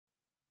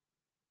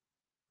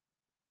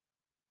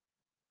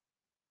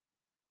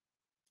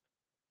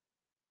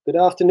Good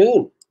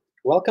afternoon.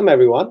 Welcome,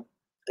 everyone,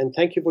 and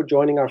thank you for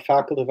joining our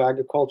Faculty of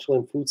Agricultural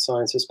and Food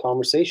Sciences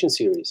conversation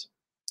series.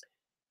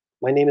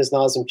 My name is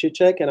Nazim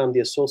Chichek, and I'm the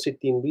Associate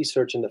Dean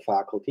Research in the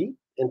faculty.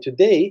 And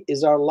today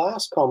is our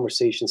last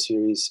conversation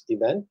series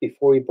event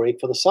before we break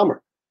for the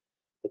summer.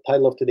 The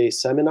title of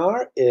today's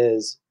seminar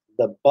is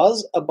The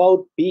Buzz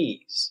About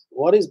Bees.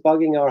 What is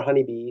bugging our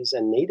honeybees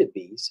and native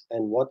bees,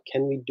 and what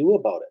can we do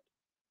about it?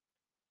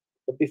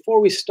 But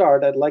before we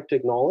start, I'd like to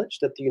acknowledge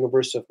that the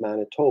University of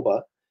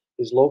Manitoba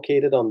is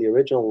located on the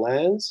original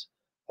lands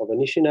of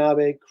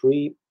Anishinaabe,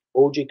 Cree,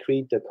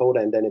 Oji-Cree, Dakota,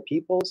 and Dene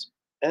peoples,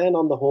 and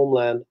on the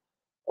homeland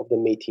of the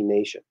Métis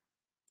Nation.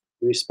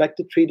 We respect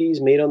the treaties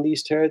made on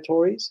these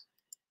territories,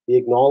 we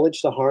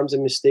acknowledge the harms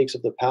and mistakes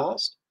of the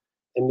past,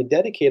 and we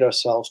dedicate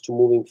ourselves to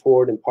moving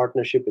forward in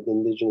partnership with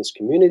Indigenous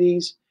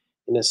communities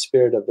in a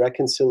spirit of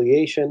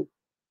reconciliation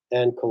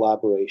and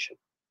collaboration.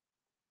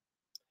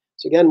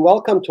 So again,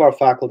 welcome to our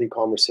faculty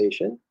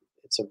conversation.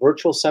 It's a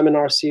virtual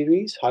seminar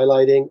series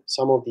highlighting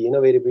some of the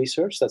innovative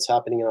research that's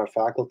happening in our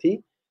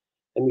faculty,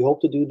 and we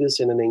hope to do this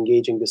in an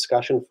engaging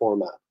discussion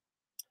format.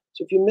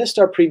 So if you missed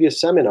our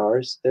previous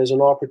seminars, there's an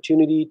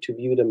opportunity to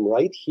view them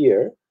right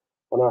here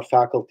on our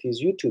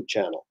faculty's YouTube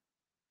channel.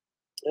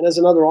 And as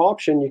another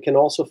option, you can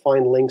also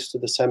find links to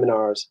the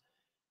seminars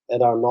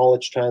at our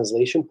knowledge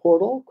translation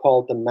portal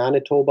called the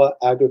Manitoba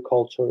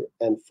Agriculture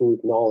and Food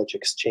Knowledge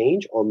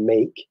Exchange, or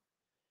MAKE.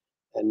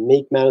 And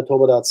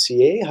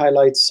MakeManitoba.ca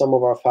highlights some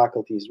of our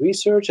faculty's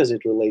research as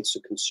it relates to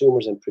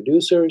consumers and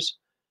producers,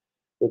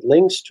 with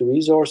links to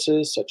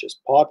resources such as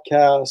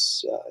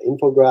podcasts,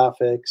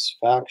 infographics,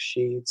 fact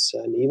sheets,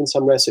 and even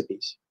some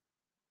recipes.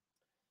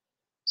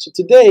 So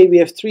today we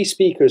have three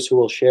speakers who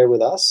will share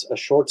with us a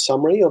short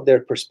summary of their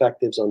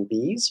perspectives on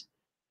bees,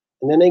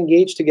 and then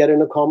engage together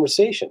in a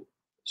conversation.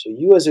 So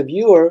you as a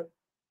viewer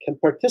can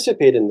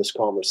participate in this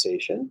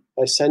conversation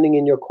by sending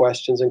in your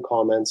questions and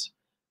comments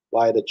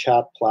via the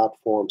chat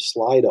platform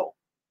Slido.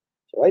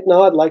 So right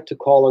now I'd like to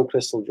call on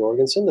Crystal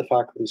Jorgensen, the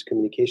faculty's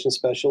communication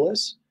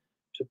specialist,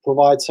 to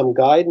provide some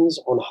guidance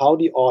on how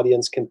the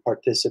audience can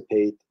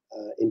participate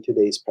in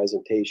today's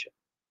presentation.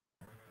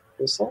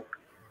 Crystal?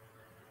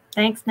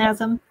 Thanks,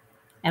 Nazim,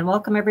 and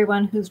welcome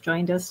everyone who's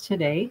joined us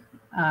today.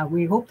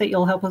 We hope that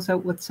you'll help us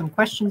out with some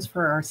questions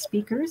for our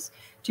speakers.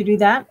 To do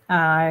that,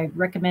 I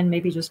recommend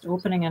maybe just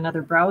opening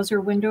another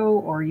browser window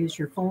or use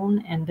your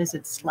phone and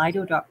visit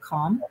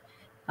slido.com.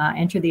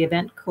 Enter the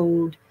event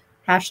code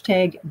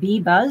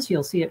 #BeeBuzz.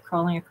 You'll see it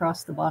crawling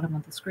across the bottom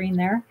of the screen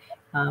there.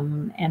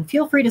 And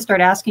feel free to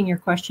start asking your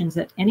questions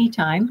at any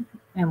time,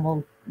 and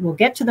we'll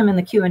get to them in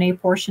the Q&A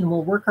portion.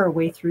 We'll work our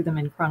way through them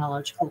in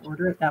chronological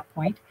order at that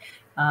point.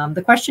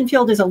 The question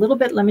field is a little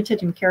bit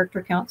limited in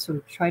character count,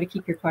 so try to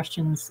keep your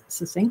questions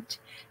succinct.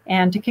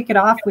 And to kick it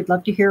off, we'd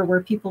love to hear where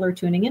people are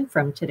tuning in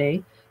from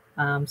today.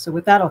 So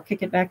with that, I'll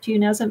kick it back to you,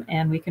 Nazim,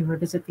 and we can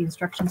revisit the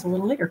instructions a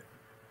little later.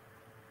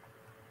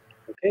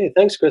 Okay,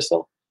 thanks,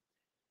 Crystal.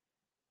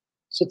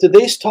 So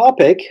today's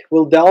topic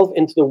will delve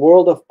into the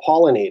world of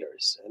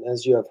pollinators. And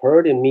as you have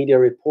heard in media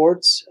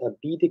reports,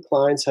 bee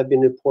declines have been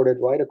reported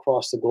right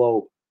across the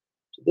globe.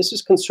 So this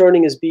is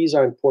concerning as bees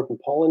are important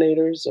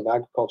pollinators of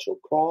agricultural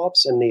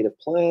crops and native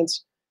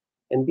plants,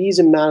 and bees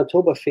in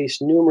Manitoba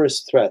face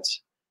numerous threats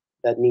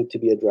that need to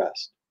be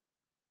addressed.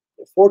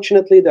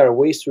 Fortunately, there are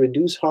ways to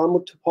reduce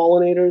harm to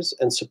pollinators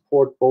and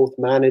support both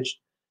managed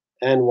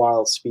and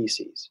wild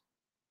species.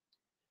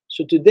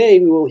 So today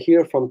we will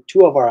hear from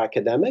two of our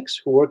academics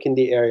who work in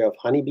the area of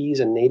honeybees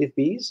and native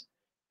bees,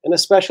 and a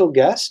special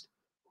guest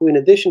who, in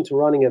addition to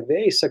running a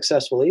very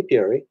successful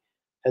apiary,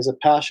 has a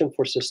passion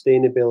for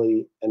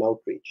sustainability and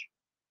outreach.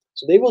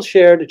 So they will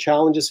share the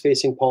challenges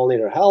facing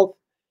pollinator health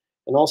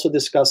and also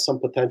discuss some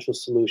potential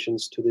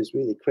solutions to this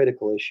really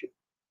critical issue.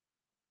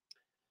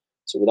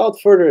 So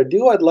without further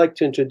ado, I'd like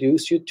to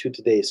introduce you to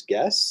today's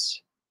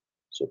guests.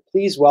 So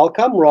please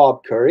welcome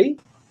Rob Currie,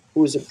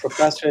 who is a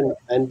professor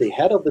and the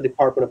head of the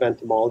Department of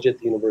Entomology at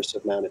the University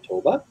of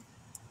Manitoba.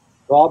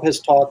 Rob has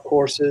taught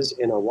courses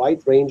in a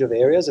wide range of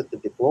areas at the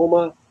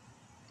diploma,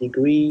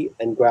 degree,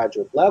 and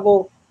graduate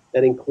level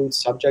that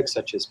includes subjects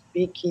such as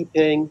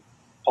beekeeping,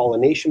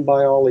 pollination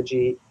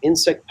biology,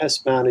 insect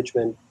pest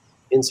management,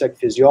 insect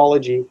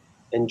physiology,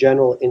 and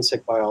general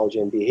insect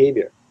biology and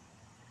behavior.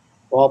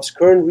 Rob's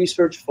current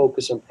research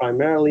focuses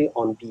primarily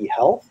on bee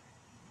health,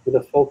 with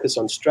a focus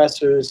on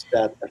stressors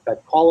that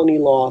affect colony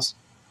loss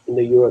in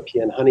the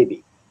European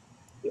honeybee.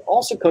 He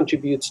also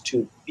contributes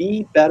to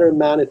Bee Better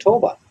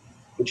Manitoba,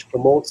 which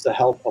promotes the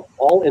health of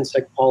all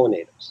insect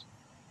pollinators.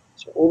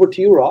 So over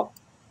to you, Rob.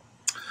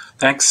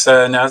 Thanks,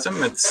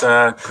 Nazim. It's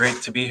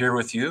great to be here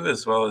with you,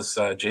 as well as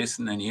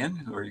Jason and Ian,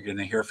 who are going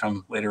to hear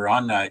from later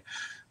on. I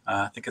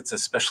think it's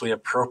especially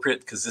appropriate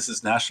because this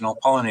is National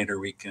Pollinator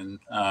Week, and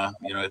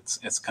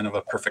it's kind of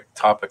a perfect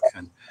topic.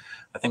 And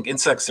I think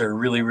insects are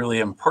really, really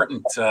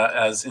important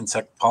as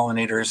insect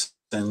pollinators.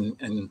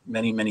 And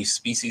many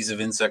species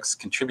of insects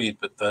contribute,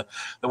 but the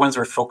ones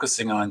we're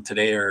focusing on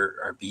today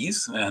are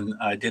bees. And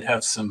I did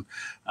have some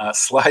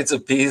slides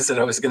of bees that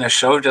I was going to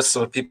show just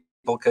so people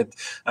could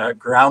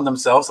ground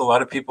themselves. A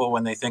lot of people,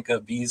 when they think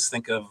of bees,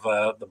 think of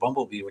the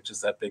bumblebee, which is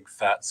that big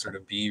fat sort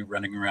of bee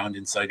running around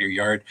inside your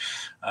yard.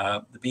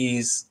 The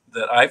bees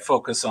that I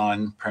focus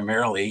on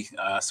primarily,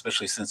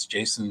 especially since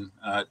Jason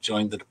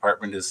joined the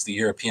department, is the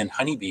European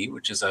honeybee,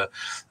 which is a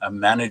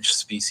managed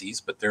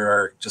species, but there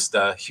are just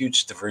a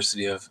huge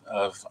diversity of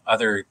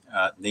other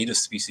native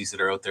species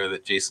that are out there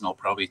that Jason will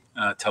probably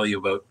tell you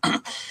about.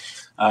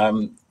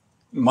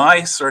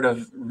 My sort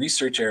of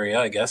research area,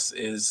 I guess,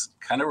 is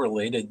kind of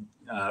related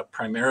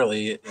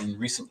primarily in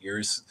recent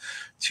years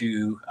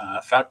to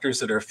factors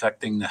that are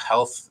affecting the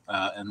health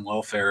and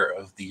welfare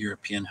of the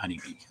European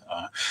honeybee.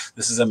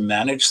 This is a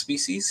managed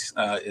species.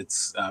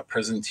 It's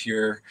present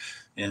here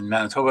in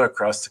Manitoba,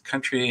 across the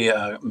country,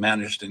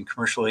 managed in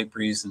commercial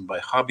apiaries and by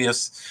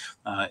hobbyists.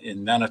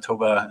 In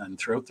Manitoba and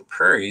throughout the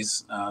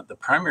prairies, the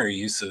primary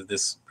use of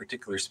this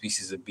particular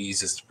species of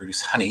bees is to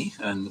produce honey.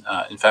 And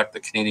in fact, the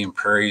Canadian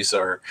prairies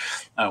are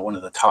one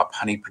of the top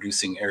honey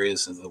producing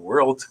areas in the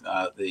world.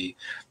 The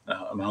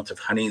amount of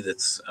honey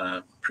that's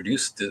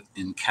produced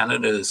in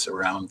Canada is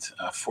around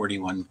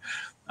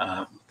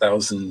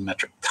 41,000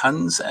 metric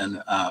tons,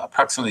 and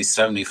approximately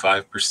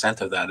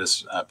 75% of that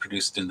is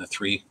produced in the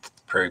 3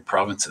 prairie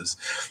provinces.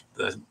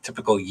 The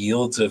typical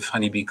yields of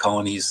honeybee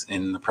colonies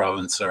in the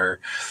province are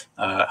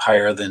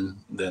higher than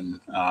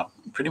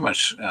pretty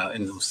much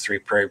in those 3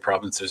 prairie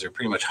provinces are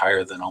pretty much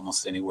higher than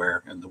almost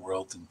anywhere in the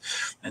world. And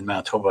in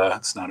Manitoba,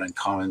 it's not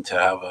uncommon to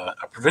have a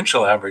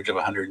provincial average of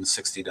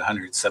 160 to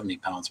 170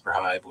 pounds per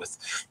hive, with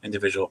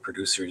individual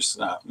producers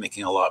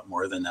making a lot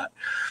more than that.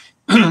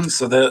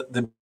 So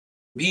the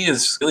bee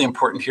is really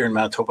important here in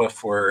Manitoba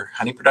for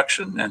honey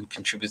production and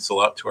contributes a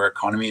lot to our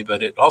economy,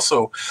 but it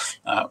also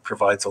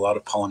provides a lot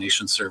of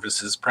pollination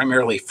services,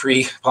 primarily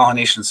free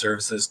pollination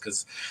services,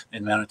 because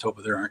in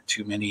Manitoba there aren't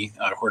too many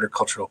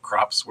horticultural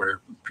crops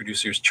where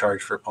producers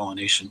charge for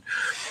pollination.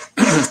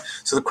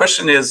 So the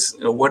question is,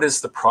 what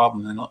is the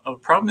problem? And the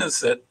problem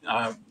is that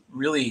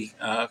really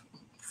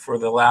for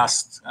the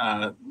last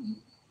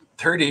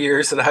 30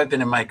 years that I've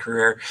been in my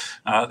career,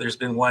 there's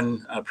been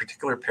one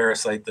particular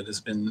parasite that has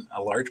been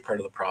a large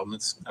part of the problem.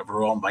 It's a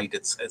varroa mite.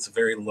 It's a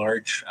very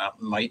large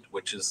mite,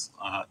 which is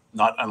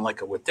not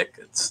unlike a wood tick.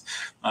 It's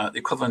the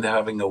equivalent to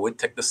having a wood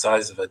tick the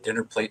size of a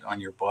dinner plate on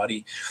your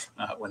body.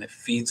 When it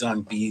feeds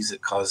on bees,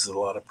 it causes a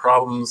lot of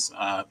problems.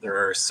 There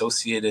are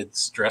associated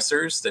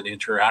stressors that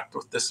interact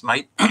with this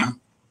mite.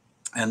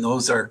 And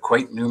those are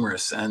quite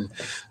numerous. And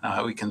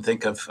we can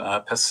think of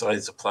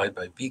pesticides applied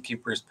by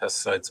beekeepers,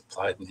 pesticides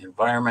applied in the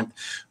environment,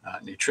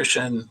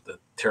 nutrition, the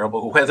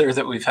terrible weather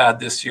that we've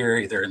had this year,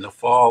 either in the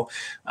fall,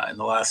 in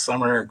the last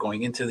summer,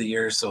 going into the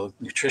year. So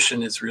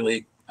nutrition is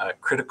really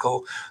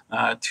critical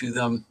to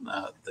them.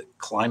 The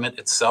climate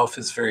itself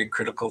is very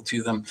critical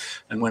to them.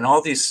 And when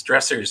all these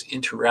stressors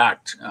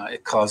interact,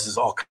 it causes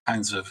all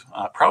kinds of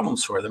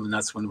problems for them. And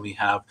that's when we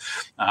have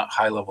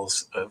high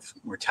levels of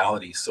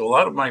mortality. So a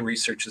lot of my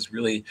research is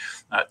really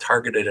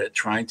targeted at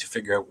trying to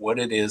figure out what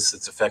it is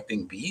that's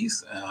affecting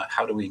bees.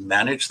 How do we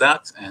manage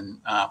that?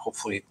 And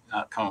hopefully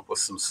come up with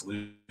some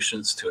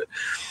solutions to it.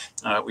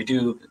 We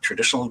do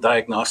traditional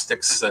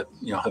diagnostics that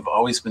have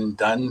always been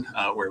done,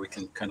 where we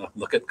can kind of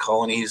look at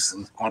colonies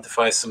and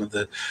quantify some of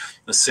the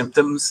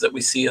symptoms that we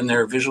see in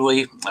there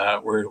visually.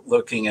 We're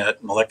looking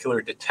at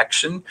molecular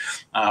detection,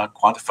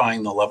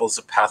 quantifying the levels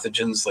of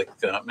pathogens like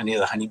many of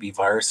the honeybee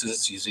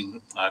viruses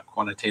using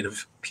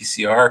quantitative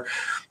PCR.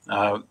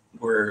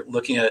 We're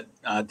looking at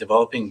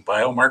developing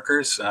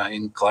biomarkers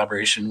in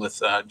collaboration with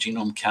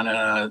Genome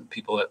Canada,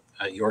 people at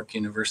York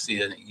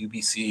University and at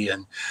UBC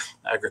and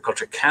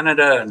Agriculture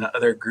Canada, and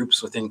other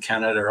groups within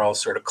Canada are all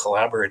sort of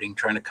collaborating,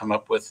 trying to come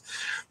up with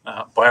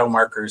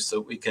biomarkers so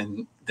we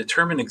can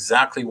determine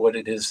exactly what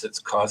it is that's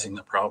causing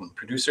the problem.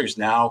 Producers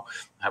now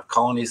have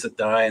colonies that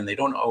die, and they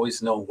don't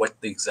always know what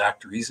the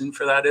exact reason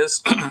for that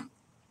is.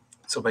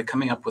 So by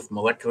coming up with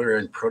molecular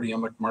and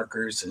proteomic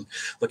markers and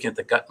looking at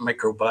the gut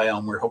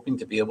microbiome, we're hoping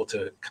to be able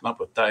to come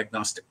up with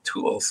diagnostic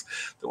tools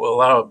that will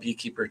allow a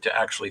beekeeper to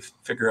actually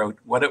figure out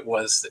what it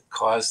was that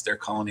caused their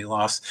colony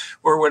loss,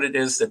 or what it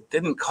is that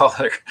didn't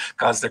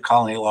cause their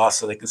colony loss,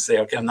 so they can say,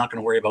 okay, I'm not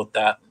going to worry about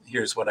that.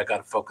 Here's what I got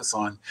to focus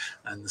on,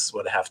 and this is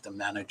what I have to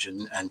manage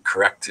and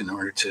correct in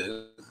order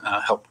to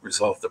help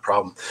resolve the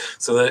problem.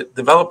 So the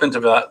development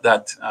of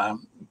that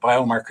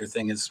biomarker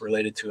thing is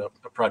related to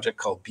a project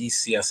called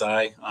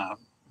BCSI,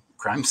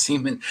 crime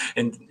scene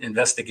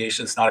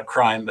investigation. It's not a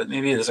crime, but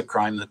maybe it is a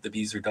crime that the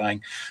bees are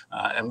dying.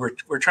 And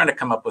we're trying to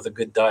come up with a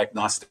good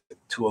diagnostic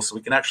tool so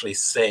we can actually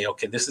say,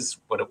 okay, this is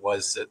what it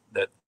was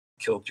that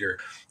killed your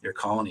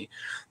colony.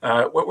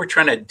 What we're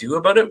trying to do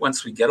about it,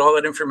 once we get all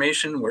that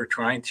information, we're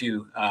trying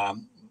to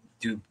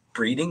do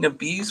breeding of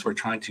bees. We're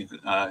trying to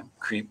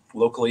create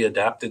locally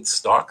adapted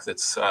stock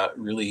that's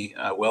really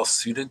well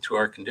suited to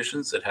our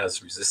conditions, that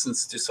has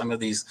resistance to some of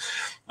these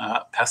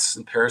pests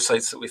and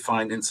parasites that we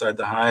find inside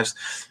the hives.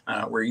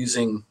 We're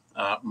using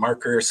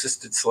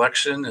marker-assisted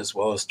selection as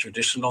well as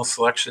traditional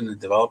selection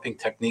and developing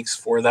techniques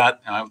for that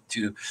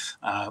to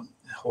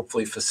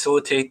hopefully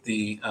facilitate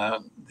the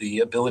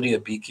ability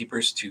of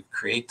beekeepers to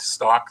create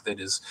stock that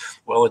is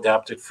well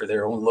adapted for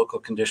their own local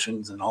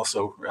conditions and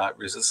also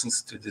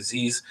resistance to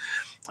disease.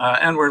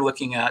 And we're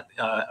looking at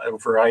a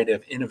variety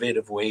of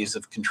innovative ways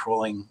of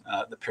controlling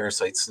the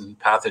parasites and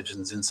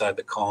pathogens inside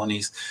the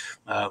colonies,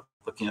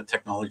 looking at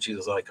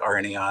technologies like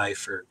RNAi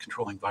for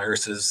controlling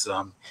viruses,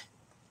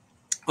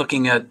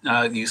 looking at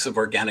the use of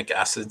organic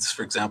acids,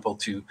 for example,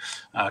 to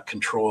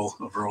control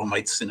varroa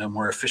mites in a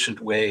more efficient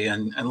way,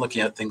 and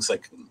looking at things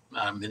like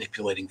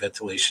manipulating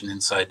ventilation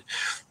inside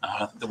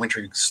the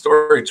winter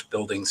storage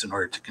buildings in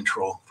order to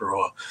control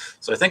varroa.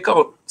 So I think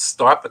I'll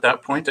stop at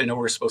that point. I know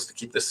we're supposed to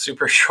keep this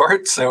super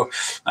short, so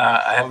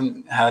I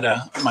haven't had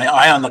my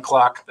eye on the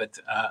clock, but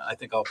I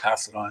think I'll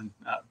pass it on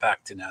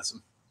back to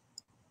Nazem.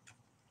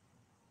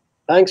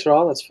 Thanks,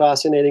 Ron. That's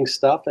fascinating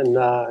stuff, and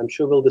I'm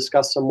sure we'll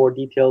discuss some more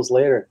details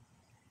later.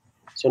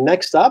 So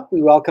next up,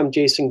 we welcome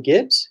Jason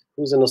Gibbs,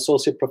 who's an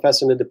associate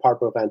professor in the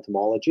Department of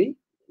Entomology.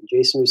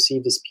 Jason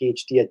received his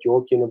PhD at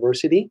York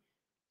University,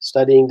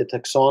 studying the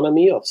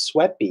taxonomy of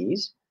sweat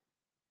bees.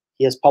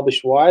 He has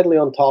published widely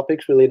on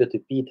topics related to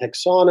bee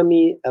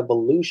taxonomy,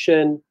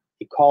 evolution,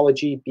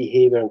 ecology,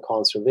 behavior, and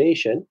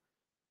conservation.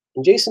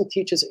 And Jason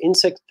teaches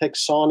insect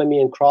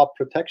taxonomy and crop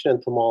protection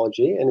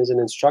entomology and is an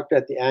instructor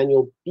at the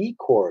annual bee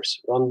course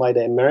run by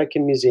the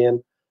American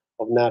Museum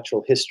of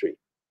Natural History.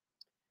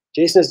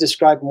 Jason has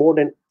described more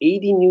than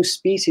 80 new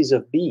species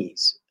of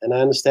bees, and I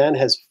understand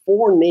has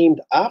 4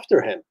 named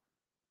after him.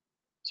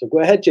 So go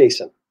ahead,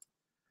 Jason.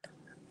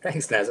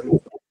 Thanks,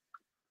 Nazem.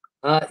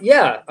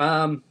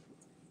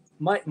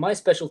 My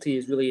specialty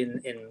is really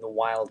in the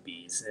wild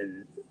bees,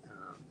 and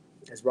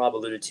as Rob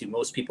alluded to,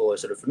 most people are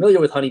sort of familiar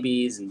with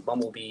honeybees and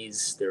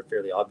bumblebees. They're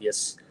fairly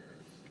obvious,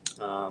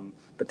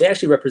 but they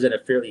actually represent a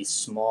fairly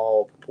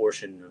small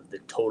proportion of the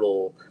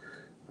total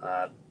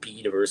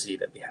bee diversity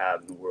that we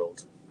have in the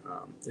world.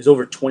 There's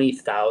over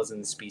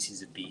 20,000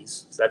 species of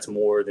bees, so that's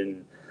more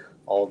than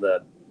all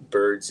the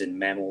birds and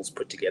mammals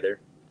put together.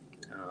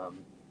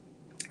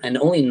 And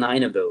only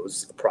 9 of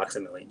those,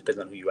 approximately, depends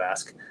on who you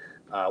ask,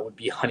 would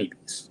be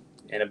honeybees,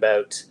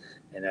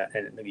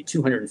 and maybe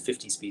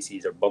 250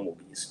 species are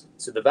bumblebees.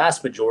 So the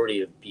vast majority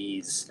of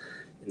bees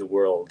in the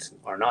world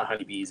are not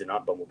honeybees and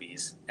not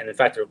bumblebees, and in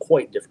fact, they're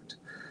quite different.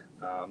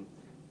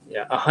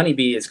 A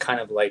honeybee is kind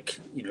of like,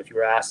 if you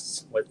were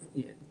asked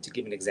to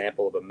give an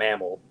example of a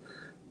mammal,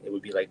 it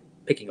would be like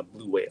picking a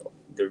blue whale.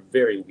 They're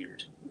very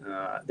weird.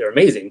 They're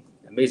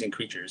amazing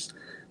creatures,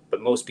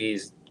 but most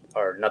bees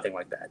are nothing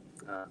like that.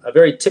 A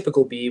very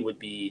typical bee would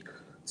be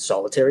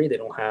solitary. They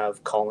don't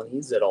have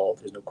colonies at all.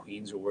 There's no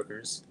queens or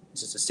workers.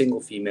 It's just a single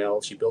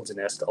female. She builds a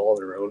nest all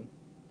on her own.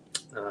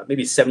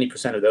 Maybe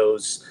 70% of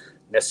those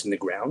nest in the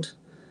ground.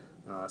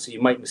 So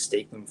you might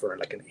mistake them for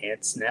like an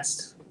ant's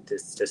nest.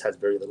 This just has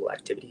very little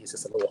activity. It's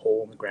just a little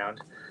hole in the ground.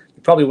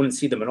 You probably wouldn't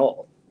see them at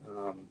all.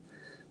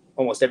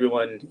 Almost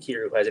everyone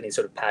here who has any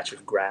sort of patch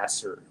of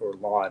grass or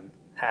lawn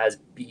has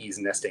bees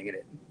nesting in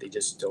it. They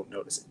just don't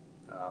notice it.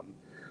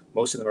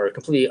 Most of them are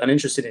completely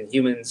uninterested in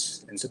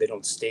humans, and so they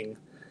don't sting,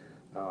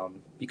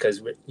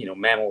 because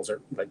mammals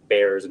are like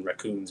bears and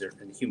raccoons,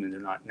 and humans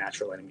are not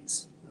natural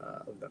enemies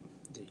of them.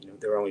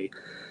 They're only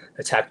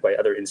attacked by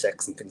other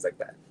insects and things like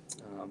that.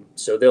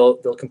 So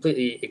they'll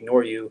completely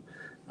ignore you,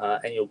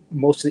 and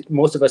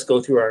most of us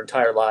go through our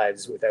entire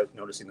lives without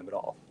noticing them at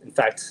all. In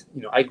fact,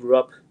 I grew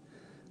up.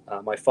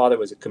 My father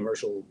was a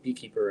commercial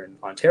beekeeper in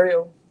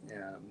Ontario,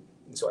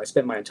 and so I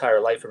spent my entire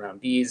life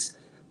around bees,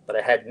 but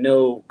I had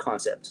no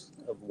concept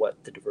of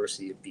what the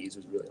diversity of bees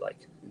was really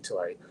like until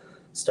I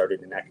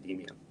started in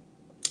academia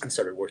and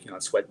started working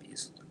on sweat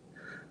bees.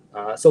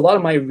 So a lot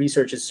of my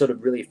research is sort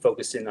of really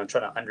focused in on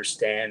trying to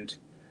understand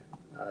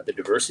the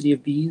diversity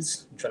of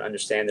bees, and trying to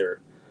understand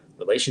their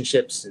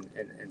relationships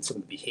and some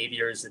of the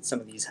behaviors that some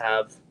of these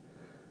have.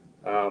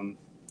 And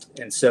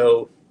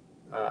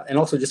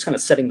also just kind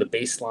of setting the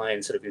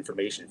baseline sort of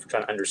information for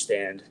trying to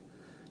understand,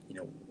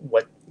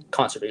 what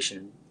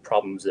conservation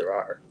problems there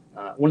are.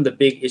 One of the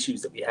big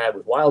issues that we have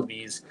with wild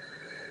bees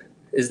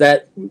is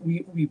that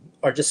we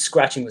are just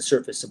scratching the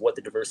surface of what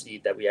the diversity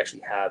that we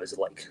actually have is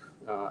like.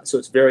 So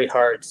it's very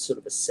hard to sort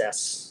of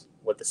assess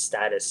what the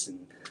status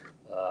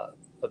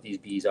of these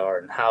bees are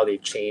and how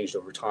they've changed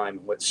over time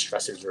and what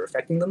stressors are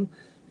affecting them,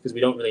 because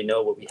we don't really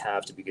know what we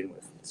have to begin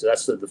with. So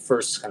that's sort of the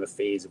first kind of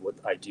phase of what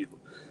I do.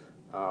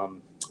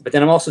 But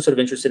then I'm also sort of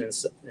interested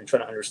in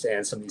trying to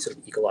understand some of these sort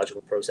of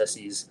ecological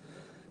processes.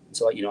 And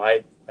so,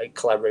 I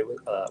collaborate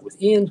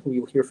with Ian, who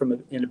you'll hear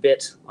from in a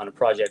bit, on a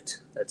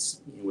project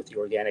that's with the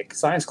Organic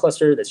Science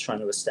Cluster that's trying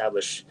to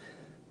establish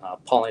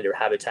pollinator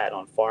habitat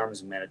on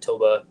farms in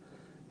Manitoba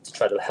to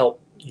try to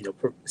help,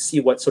 see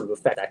what sort of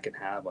effect that can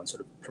have on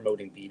sort of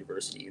promoting bee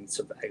diversity in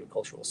sort of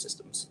agricultural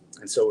systems.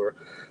 And so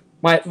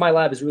my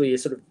lab is really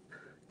sort of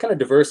kind of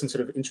diverse and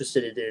sort of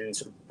interested in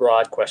sort of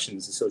broad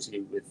questions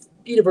associated with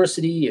bee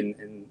diversity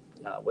and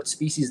what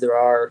species there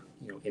are,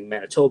 in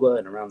Manitoba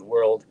and around the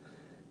world,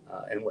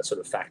 and what sort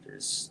of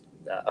factors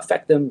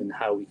affect them, and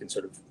how we can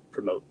sort of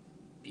promote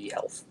bee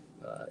health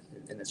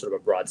in a sort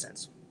of a broad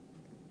sense.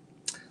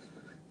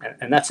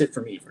 And that's it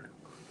for me for now.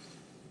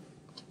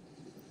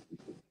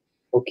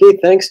 Okay,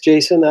 thanks,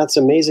 Jason. That's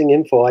amazing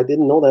info. I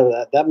didn't know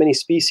that many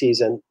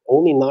species, and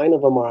only 9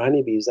 of them are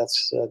honeybees.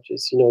 That's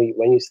just,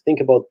 when you think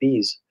about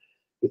bees,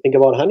 you think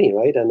about honey,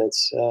 right? And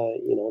it's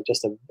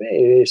just a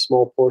very, very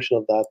small portion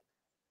of that.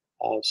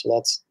 So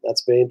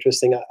that's very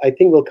interesting. I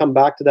think we'll come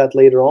back to that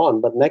later on.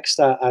 But next,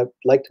 I'd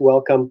like to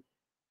welcome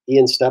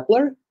Ian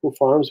Steppler, who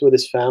farms with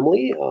his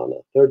family on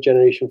a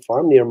 3rd-generation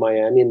farm near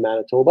Miami in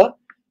Manitoba,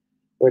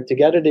 where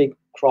together they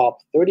crop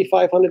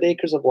 3,500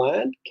 acres of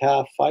land,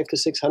 calf 500 to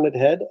 600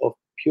 head of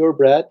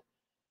purebred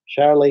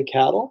Charolais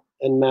cattle,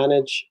 and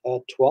manage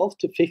 12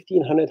 to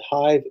 1,500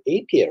 hive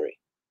apiary.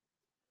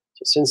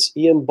 So since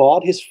Ian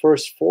bought his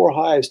first 4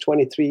 hives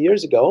 23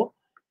 years ago,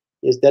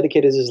 he has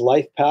dedicated his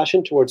life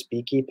passion towards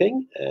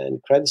beekeeping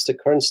and credits the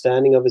current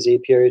standing of his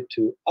apiary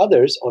to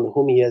others on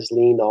whom he has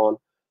leaned on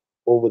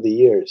over the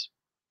years.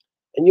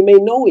 And you may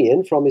know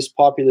Ian from his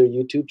popular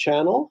YouTube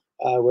channel,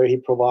 where he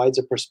provides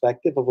a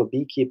perspective of a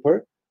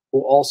beekeeper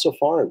who also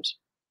farms.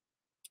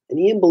 And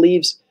Ian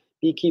believes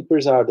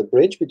beekeepers are the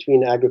bridge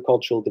between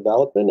agricultural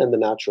development and the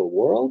natural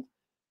world,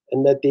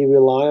 and that they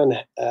rely on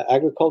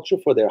agriculture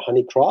for their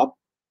honey crop.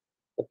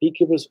 But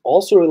beekeepers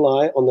also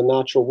rely on the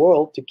natural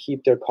world to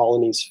keep their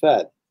colonies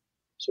fed.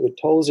 So with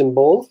toes in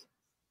both,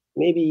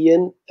 maybe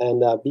Ian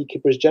and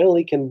beekeepers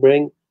generally can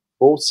bring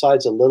both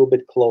sides a little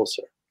bit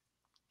closer.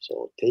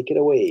 So take it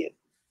away, Ian.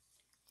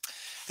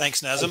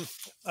 Thanks, Nazem.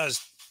 I was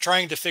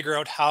trying to figure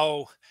out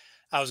how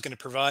I was going to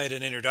provide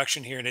an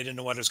introduction here, and I didn't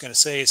know what I was going to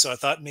say. So I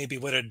thought maybe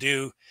what I'd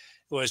do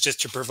was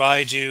just to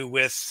provide you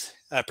with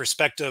a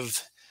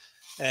perspective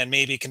and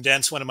maybe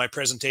condense one of my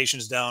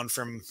presentations down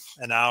from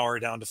an hour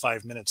down to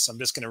 5 minutes. So I'm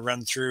just going to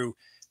run through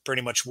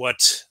pretty much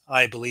what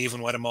I believe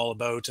and what I'm all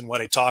about and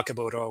what I talk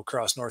about all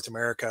across North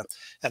America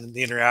and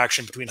the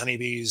interaction between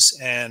honeybees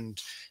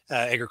and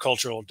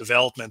agricultural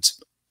development.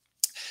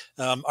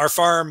 Our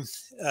farm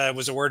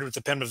was awarded with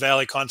the Pembina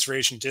Valley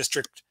Conservation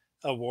District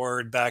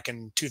Award back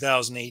in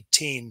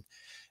 2018.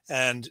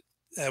 And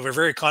we're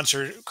very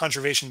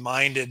conservation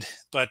minded,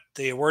 but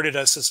they awarded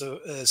us as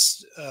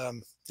a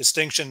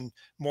distinction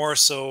more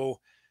so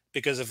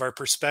because of our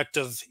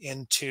perspective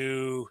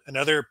into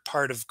another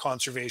part of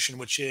conservation,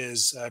 which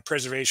is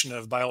preservation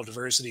of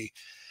biodiversity.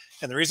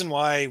 And the reason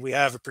why we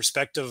have a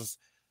perspective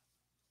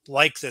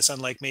like this,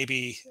 unlike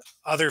maybe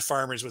other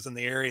farmers within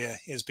the area,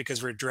 is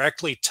because we're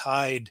directly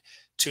tied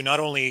to not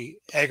only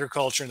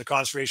agriculture and the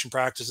conservation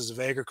practices of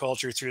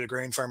agriculture through the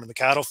grain farm and the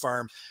cattle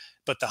farm,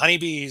 but the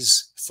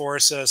honeybees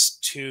force us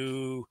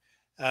to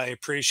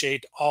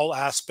appreciate all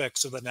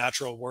aspects of the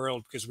natural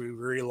world, because we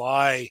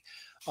rely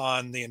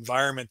on the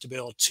environment to be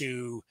able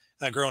to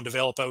grow and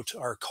develop out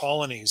our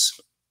colonies.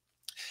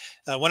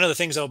 One of the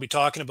things I'll be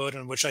talking about,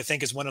 and which I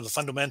think is one of the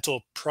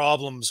fundamental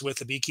problems with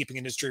the beekeeping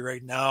industry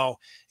right now,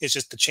 is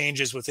just the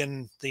changes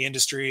within the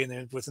industry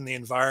and within the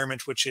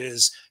environment, which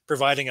is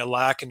providing a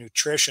lack of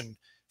nutrition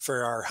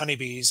for our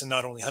honeybees, and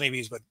not only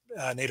honeybees, but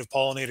native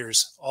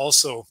pollinators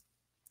also.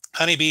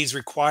 Honeybees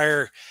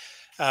require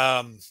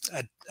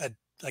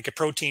like a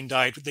protein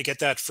diet. They get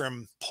that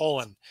from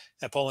pollen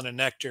and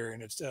nectar,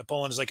 and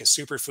pollen is like a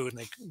superfood, and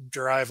they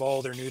derive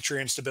all their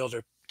nutrients to be able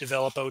to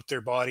develop out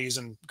their bodies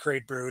and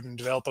create brood and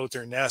develop out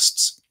their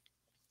nests.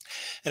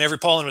 And every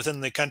pollen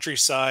within the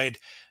countryside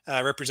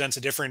represents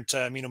a different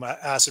amino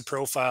acid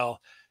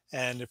profile,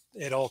 and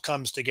it all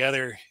comes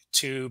together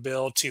to be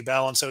able to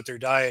balance out their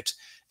diet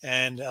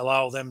and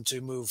allow them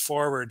to move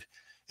forward.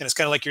 And it's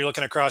kind of like you're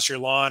looking across your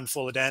lawn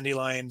full of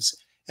dandelions,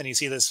 and you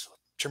see this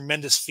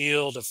tremendous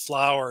field of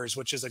flowers,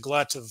 which is a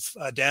glut of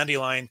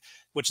dandelion,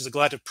 which is a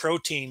glut of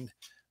protein,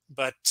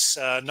 but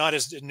not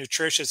as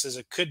nutritious as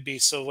it could be.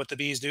 So what the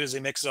bees do is they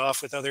mix it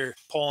off with other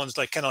pollens,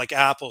 like kind of like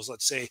apples,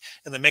 let's say,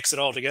 and they mix it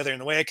all together. And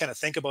the way I kind of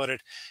think about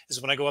it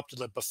is when I go up to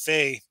the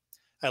buffet,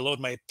 I load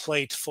my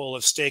plate full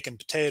of steak and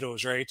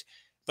potatoes, right?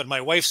 But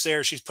my wife's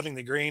there, she's putting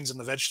the greens and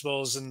the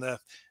vegetables and the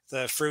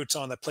fruits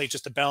on the plate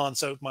just to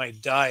balance out my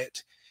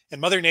diet. And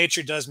Mother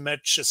Nature does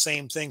much the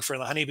same thing for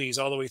the honeybees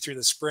all the way through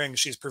the spring.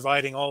 She's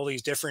providing all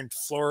these different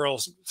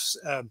floral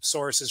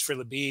sources for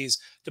the bees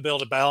to be able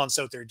to balance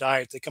out their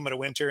diet. They come out of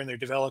winter and they're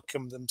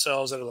developing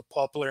themselves out of the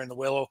poplar and the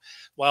willow,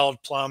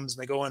 wild plums,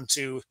 and they go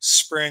into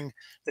spring,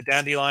 the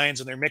dandelions,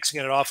 and they're mixing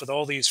it off with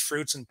all these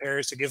fruits and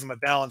pears to give them a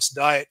balanced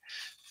diet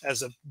as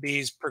the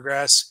bees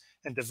progress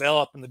and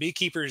develop. And the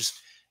beekeepers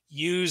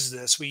use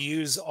this. We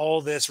use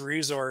all this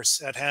resource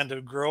at hand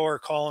to grow our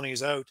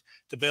colonies out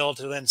to be able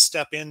to then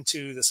step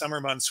into the summer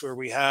months where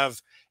we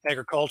have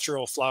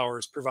agricultural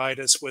flowers provide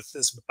us with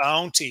this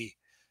bounty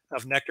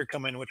of nectar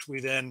coming, which we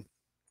then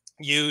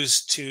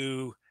use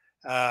to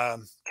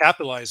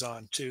capitalize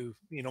on to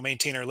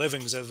maintain our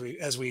livings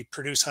as we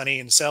produce honey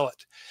and sell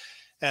it.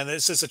 And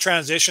this is a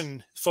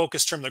transition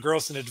focused from the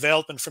growth and the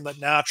development from the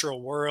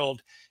natural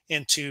world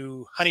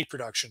into honey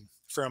production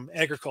from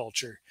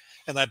agriculture.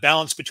 And that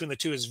balance between the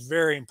two is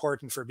very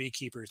important for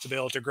beekeepers to be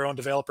able to grow and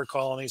develop our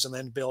colonies and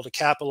then be able to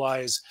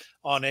capitalize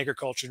on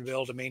agriculture and be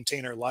able to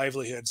maintain our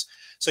livelihoods.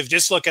 So if you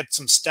just look at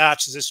some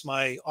stats, this is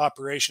my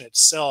operation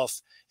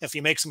itself. If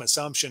you make some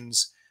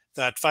assumptions,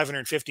 that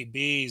 550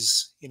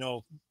 bees,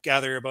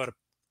 gather about a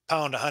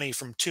pound of honey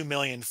from 2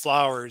 million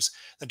flowers.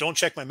 And don't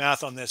check my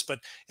math on this, but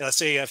let's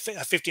say a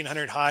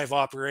 1,500 hive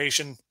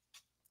operation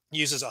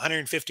uses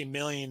 150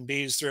 million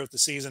bees throughout the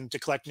season to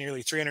collect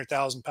nearly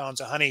 300,000 pounds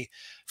of honey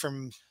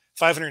from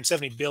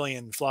 570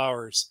 billion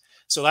flowers.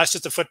 So that's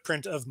just the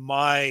footprint of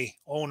my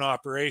own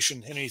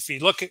operation. And if you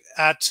look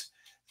at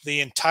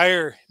the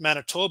entire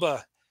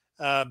Manitoba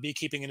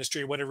beekeeping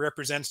industry, what it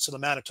represents to the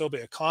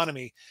Manitoba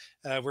economy,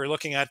 we're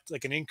looking at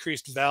like an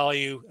increased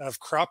value of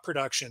crop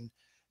production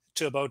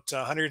to about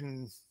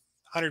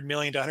 100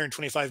 million to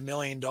 125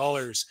 million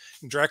dollars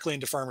directly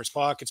into farmers'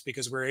 pockets,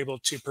 because we're able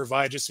to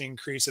provide just an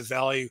increase of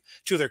value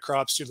to their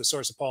crops through the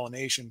source of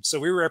pollination. So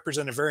we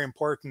represent a very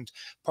important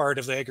part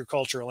of the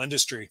agricultural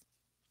industry.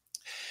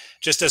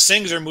 Just as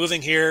things are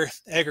moving here,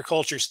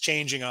 agriculture is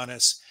changing on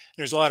us.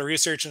 There's a lot of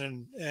research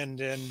and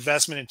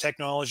investment in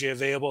technology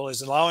available,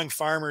 is allowing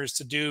farmers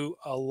to do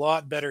a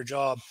lot better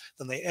job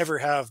than they ever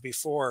have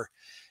before.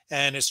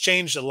 And it's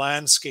changed the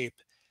landscape.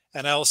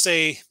 And I'll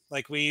say,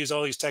 like, we use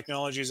all these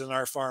technologies in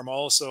our farm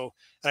also.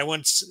 I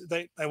won't say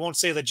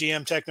that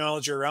GM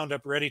technology or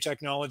Roundup Ready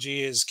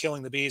technology is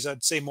killing the bees.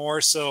 I'd say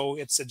more so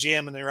it's the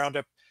GM and the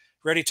Roundup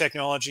Ready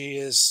technology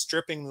is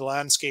stripping the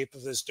landscape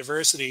of this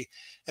diversity,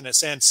 in a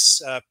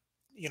sense,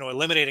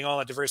 eliminating all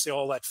that diversity,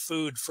 all that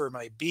food for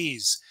my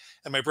bees.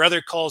 And my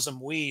brother calls them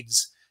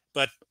weeds,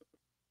 but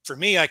for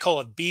me, I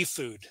call it bee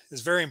food. It's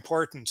very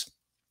important.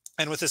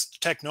 And with this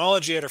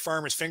technology at our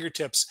farmers'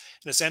 fingertips,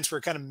 in a sense,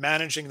 we're kind of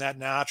managing that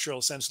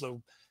natural sense of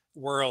the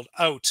world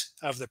out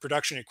of the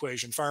production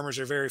equation. Farmers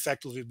are very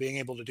effectively being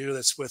able to do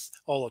this with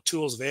all the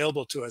tools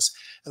available to us.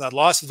 And that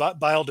loss of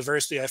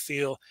biodiversity, I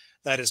feel,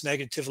 that is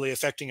negatively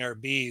affecting our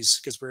bees,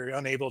 because we're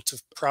unable to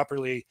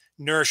properly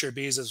nourish our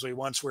bees as we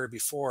once were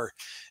before.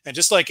 And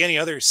just like any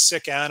other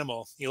sick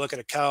animal, you look at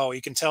a cow,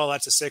 you can tell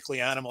that's a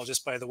sickly animal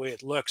just by the way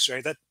it looks,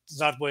 right? That's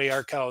not the way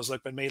our cows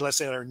look, but maybe let's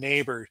say our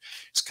neighbor's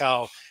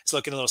cow is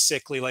looking a little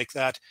sickly like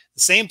that.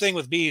 The same thing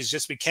with bees,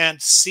 just we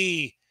can't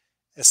see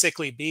a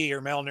sickly bee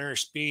or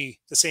malnourished bee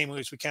the same way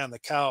as we can the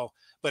cow,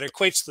 but it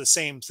equates to the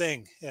same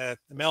thing. The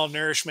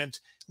malnourishment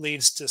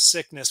leads to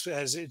sickness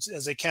as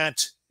they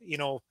can't,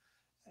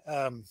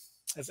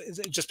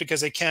 just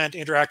because they can't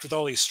interact with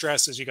all these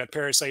stresses. You got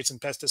parasites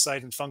and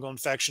pesticides and fungal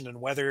infection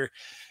and weather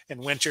and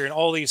winter and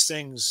all these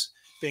things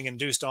being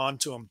induced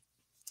onto them.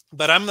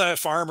 But I'm the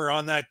farmer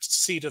on that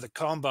seat of the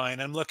combine.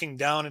 I'm looking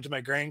down into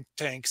my grain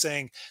tank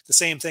saying the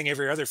same thing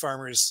every other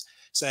farmer is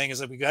saying, is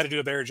that we got to do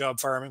a better job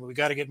farming. We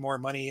got to get more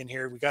money in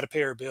here. We got to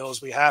pay our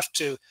bills. We have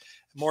to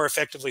more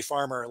effectively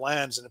farm our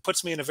lands. And it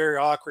puts me in a very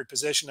awkward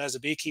position as a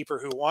beekeeper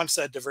who wants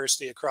that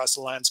diversity across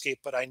the landscape,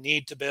 but I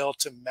need to be able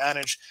to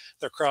manage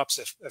their crops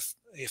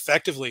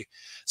effectively.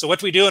 So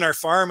what we do in our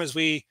farm is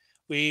we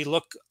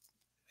look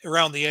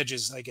around the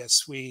edges, I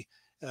guess. We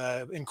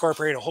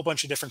incorporate a whole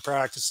bunch of different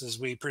practices.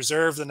 We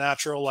preserve the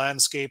natural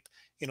landscape,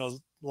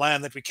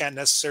 land that we can't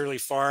necessarily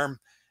farm,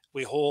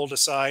 we hold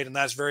aside, and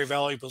that's very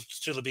valuable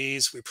to the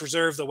bees. We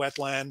preserve the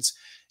wetlands,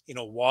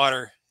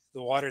 water.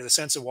 The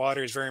sense of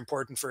water is very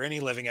important for any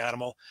living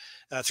animal.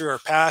 Through our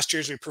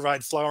pastures, we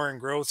provide flower and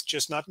growth,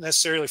 just not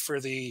necessarily for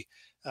the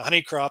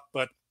honey crop,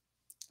 but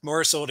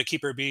more so to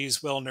keep our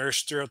bees well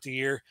nourished throughout the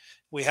year.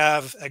 We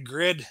have a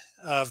grid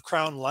of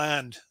crown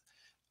land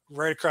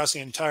right across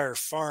the entire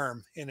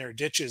farm in their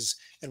ditches,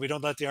 and we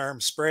don't let the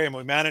arms spray them.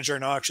 We manage our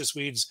noxious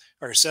weeds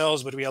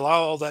ourselves, but we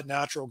allow all that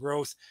natural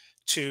growth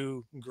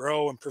to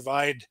grow and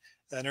provide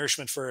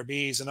nourishment for our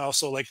bees. And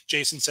also, like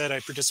Jason said, I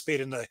participate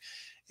in the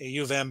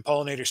U of M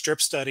pollinator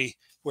strip study,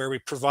 where we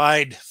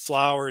provide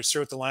flowers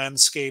throughout the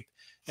landscape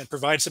and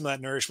provide some of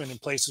that nourishment in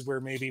places where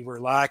maybe we're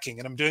lacking.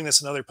 And I'm doing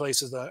this in other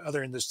places.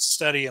 Other in this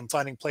study, I'm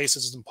finding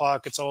places and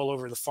pockets all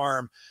over the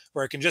farm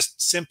where I can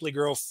just simply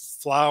grow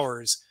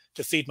flowers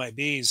to feed my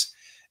bees.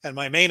 And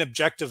my main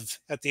objective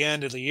at the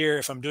end of the year,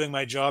 if I'm doing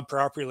my job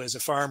properly as a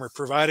farmer,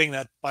 providing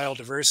that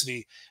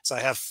biodiversity, is I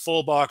have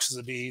full boxes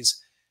of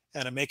bees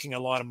and I'm making a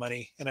lot of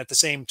money. And at the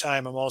same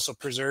time, I'm also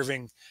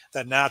preserving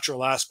that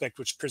natural aspect,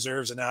 which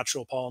preserves the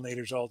natural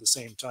pollinators all at the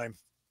same time.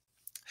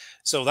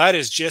 So that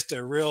is just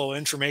a real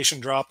information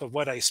drop of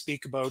what I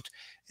speak about.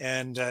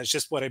 And it's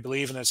just what I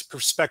believe, and it's a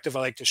perspective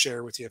I like to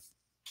share with you.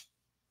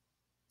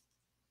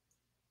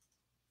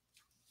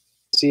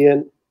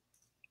 Ian,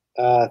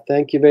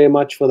 thank you very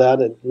much for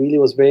that. It really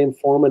was very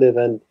informative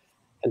and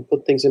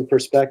put things in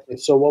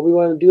perspective. So what we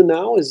want to do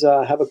now is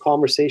have a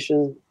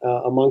conversation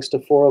amongst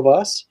the four of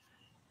us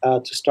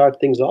to start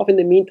things off. In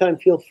the meantime,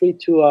 feel free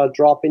to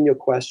drop in your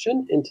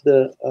question into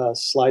the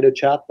Slido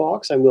chat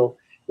box, and we'll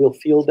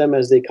field them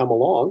as they come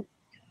along.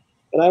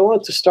 But I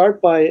wanted to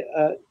start by,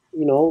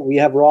 we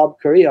have Rob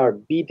Currie, our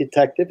bee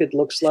detective, it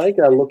looks like,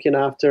 looking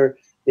after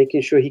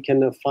making sure he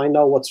can find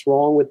out what's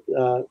wrong with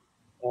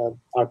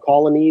our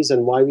colonies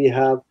and why we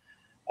have,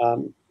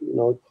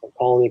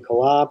 colony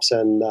collapse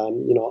and,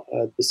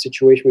 the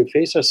situation we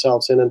face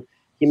ourselves in. And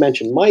he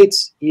mentioned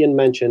mites. Ian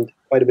mentioned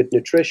quite a bit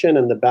nutrition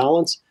and the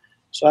balance.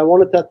 So I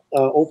wanted to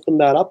open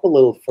that up a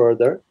little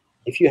further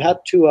if you had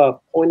to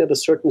point at a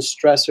certain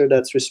stressor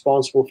that's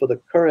responsible for the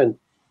current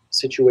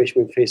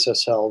situation we face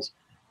ourselves,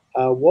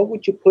 what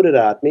would you put it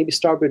at? Maybe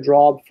start with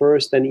Rob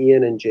first, then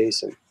Ian and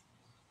Jason.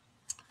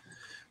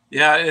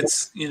 Yeah,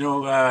 it's,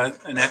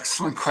 an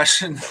excellent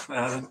question,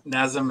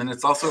 Nazem, and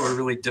it's also a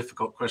really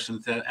difficult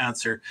question to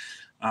answer.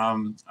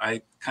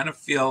 I kind of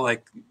feel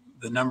like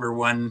the number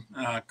one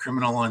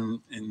criminal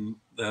in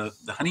the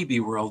honeybee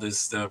world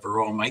is the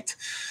varroa mite,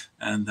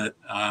 and that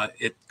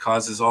it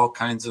causes all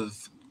kinds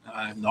of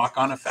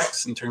knock-on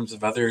effects in terms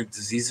of other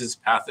diseases,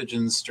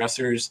 pathogens,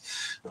 stressors,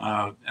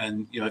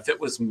 and if it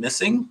was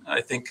missing, I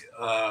think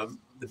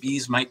the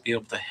bees might be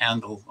able to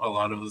handle a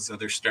lot of those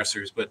other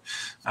stressors. But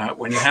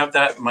when you have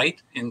that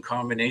mite in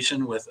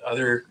combination with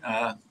other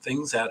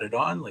things added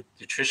on, like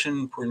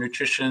nutrition, poor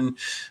nutrition,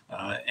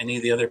 any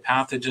of the other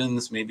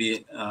pathogens,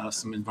 maybe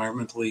some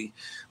environmentally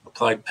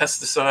applied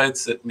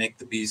pesticides that make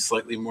the bees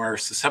slightly more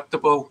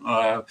susceptible,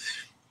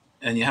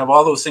 and you have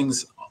all those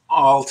things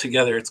all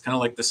together, it's kind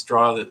of like the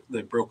straw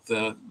that broke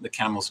the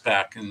camel's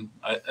back. And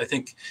I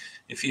think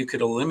if you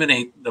could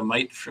eliminate the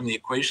mite from the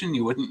equation,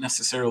 you wouldn't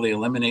necessarily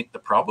eliminate the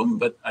problem,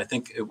 but I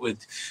think it would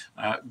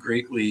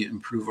greatly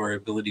improve our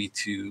ability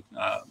to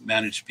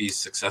manage bees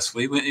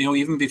successfully.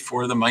 Even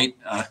before the mite,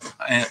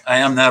 I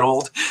am that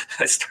old.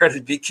 I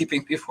started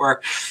beekeeping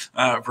before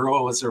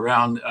varroa was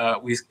around.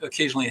 We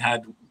occasionally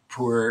had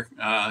poor,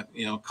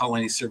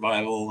 colony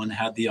survival and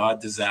had the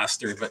odd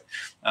disaster, but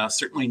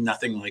certainly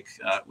nothing like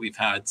we've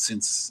had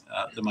since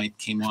the mite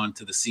came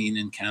onto the scene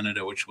in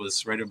Canada, which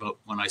was right about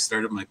when I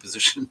started my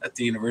position at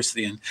the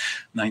university in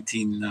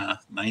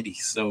 1990.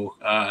 So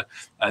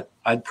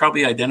I'd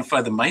probably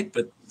identify the mite,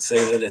 but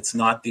say that it's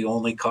not the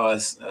only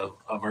cause of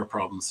our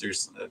problems.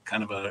 There's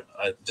kind of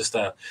just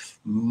a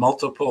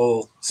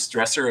multiple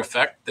stressor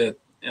effect that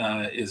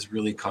is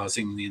really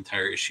causing the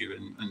entire issue.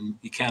 And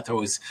you can't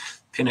always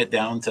pin it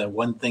down to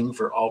one thing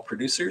for all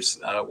producers.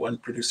 One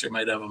producer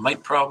might have a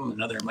mite problem,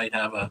 another might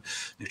have a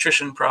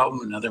nutrition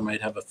problem, another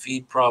might have a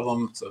feed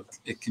problem. So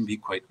it can be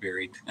quite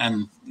varied.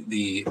 And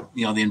the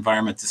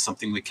environment is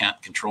something we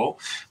can't control,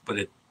 but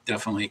it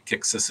definitely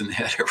kicks us in the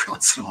head every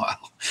once in a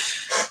while.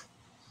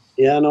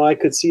 Yeah, no, I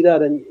could see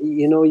that. And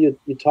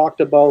you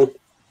talked about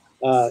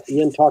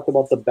Ian talked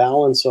about the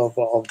balance of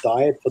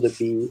diet for the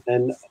bee,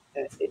 and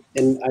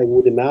I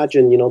would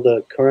imagine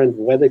the current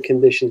weather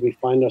conditions we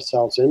find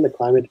ourselves in, the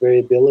climate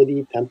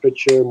variability,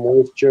 temperature,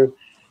 moisture,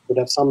 would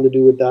have something to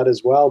do with that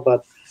as well.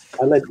 But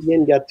I'll let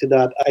Ian get to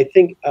that. I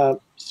think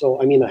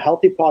so. I mean, a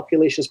healthy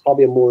population is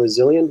probably a more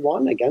resilient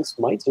one against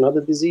mites and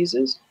other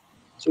diseases.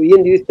 So,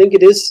 Ian, do you think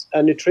it is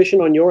nutrition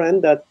on your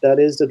end that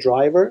is the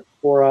driver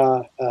for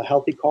a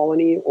healthy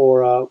colony,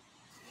 or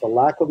the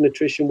lack of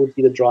nutrition would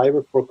be the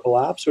driver for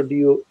collapse, or do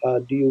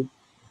you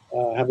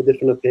have a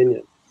different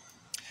opinion?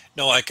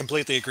 No, I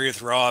completely agree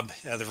with Rob.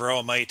 The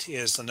varroa mite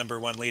is the number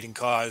one leading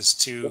cause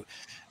to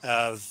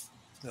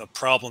the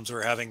problems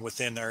we're having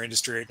within our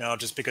industry right now,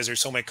 just because there's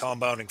so many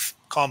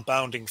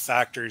compounding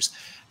factors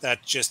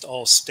that just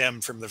all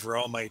stem from the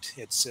varroa mite.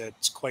 It's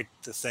quite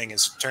the thing.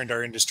 It's turned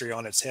our industry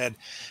on its head.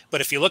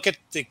 But if you look at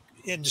the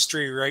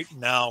industry right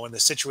now and the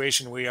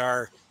situation we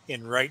are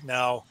in right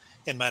now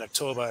in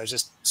Manitoba, I was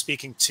just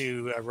speaking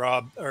to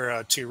Rob,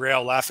 or to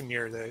Rael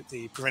Lafreniere,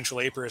 the provincial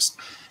apiarist,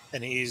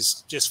 and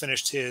he's just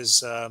finished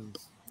his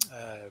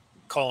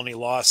colony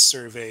loss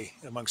survey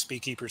amongst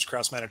beekeepers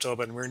across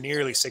Manitoba, and we're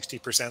nearly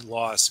 60%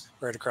 loss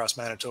right across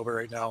Manitoba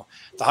right now,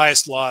 the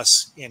highest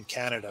loss in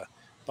Canada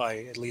by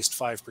at least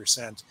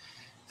 5%.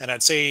 And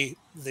I'd say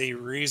the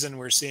reason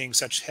we're seeing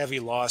such heavy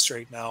loss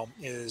right now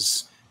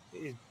is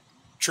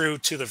true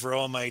to the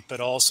varroa mite, but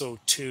also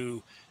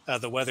to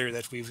the weather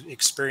that we've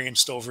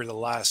experienced over the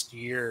last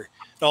year.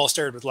 It all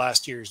started with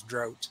last year's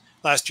drought.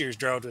 Last year's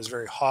drought was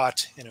very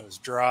hot and it was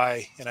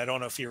dry. And I don't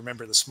know if you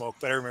remember the smoke,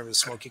 but I remember the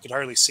smoke. You could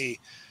hardly see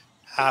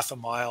half a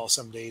mile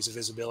some days of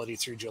visibility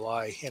through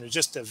July. And it's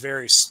just a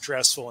very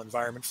stressful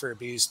environment for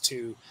bees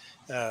to,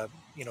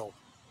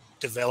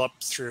 develop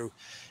through.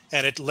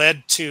 And it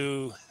led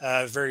to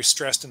a very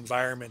stressed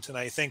environment. And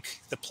I think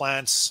the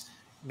plants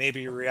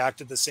maybe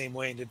reacted the same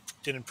way and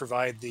didn't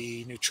provide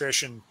the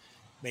nutrition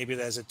maybe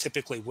as it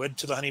typically would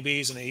to the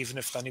honeybees, and even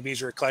if the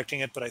honeybees were collecting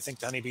it. But I think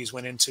the honeybees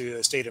went into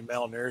a state of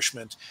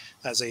malnourishment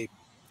as they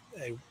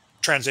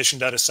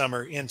transitioned out of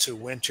summer into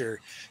winter,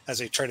 as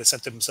they try to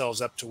set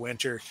themselves up to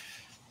winter.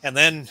 And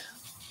then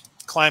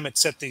climate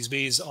set these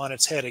bees on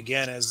its head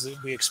again as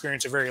we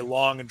experience a very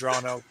long and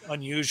drawn out,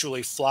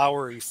 unusually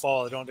flowery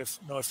fall. I don't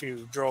know if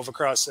you drove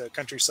across the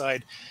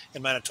countryside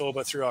in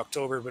Manitoba through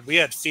October, but we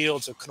had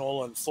fields of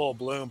canola in full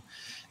bloom.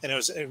 And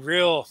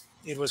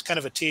it was kind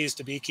of a tease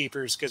to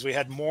beekeepers because we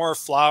had more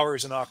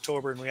flowers in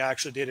October than we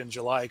actually did in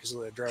July because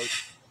of the drought.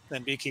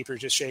 Then beekeepers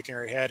just shaking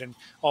their head, and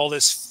all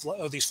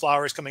these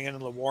flowers coming in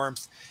the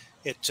warmth,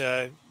 it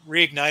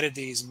reignited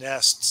these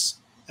nests,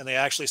 and they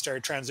actually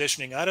started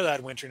transitioning out of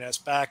that winter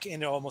nest back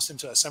almost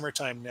into a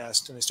summertime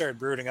nest, and they started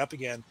brooding up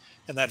again.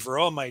 And that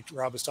varroa mite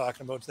Rob was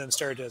talking about then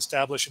started to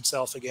establish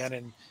itself again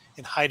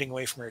in hiding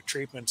away from our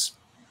treatments.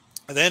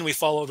 And then we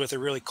followed with a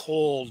really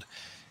cold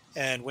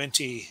and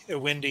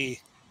windy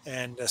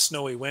and a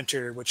snowy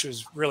winter, which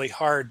was really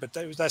hard, but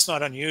that's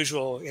not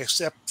unusual,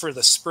 except for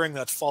the spring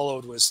that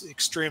followed was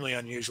extremely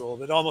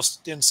unusual. It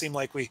almost didn't seem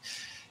like we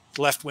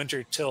left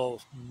winter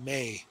till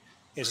May.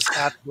 It's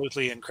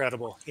absolutely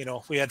incredible. You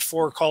know, we had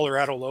 4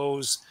 Colorado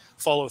lows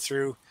follow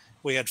through.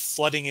 We had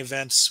flooding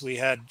events.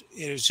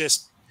 It was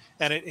just,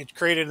 and it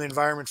created an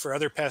environment for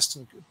other pests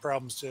and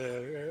problems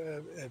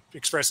to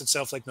express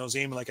itself, like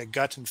nosema, like a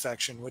gut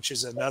infection, which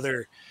is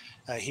another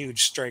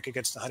huge strike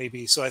against the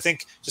honeybee. So I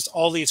think just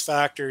all these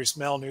factors,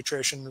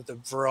 malnutrition, the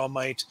varroa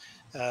mite,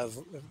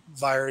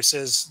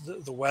 viruses,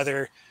 the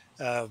weather,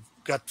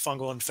 gut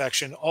fungal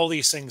infection, all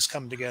these things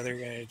come together,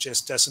 and it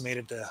just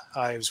decimated the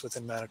hives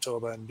within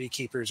Manitoba, and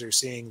beekeepers are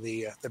seeing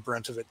the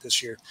brunt of it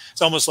this year.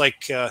 It's almost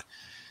like a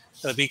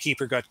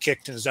beekeeper got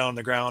kicked and is down on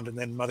the ground, and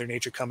then Mother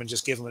Nature come and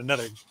just give him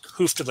another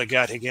hoof to the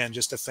gut again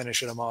just to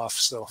finish him off.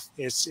 So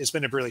it's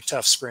been a really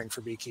tough spring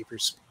for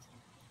beekeepers.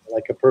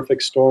 Like a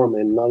perfect storm,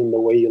 and not in the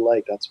way you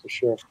like, that's for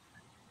sure.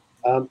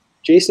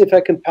 Jason, if I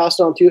can pass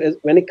it on to you,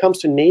 when it comes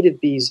to native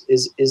bees,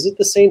 is it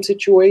the same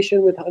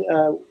situation with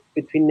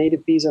between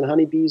native bees and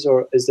honeybees,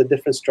 or is there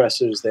different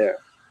stressors there?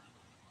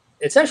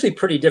 It's actually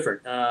pretty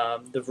different.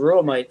 The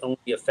varroa mite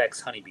only affects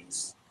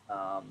honeybees.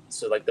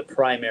 So like the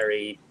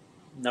primary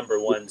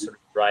 #1 sort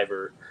of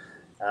driver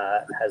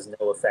has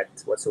no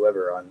effect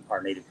whatsoever on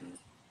our native bees.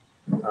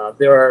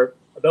 There are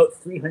about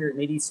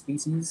 380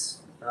 species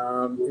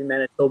in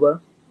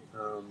Manitoba.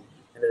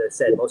 And as I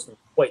said, most of them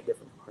are quite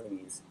different from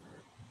honeybees.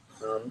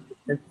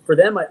 And for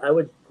them, I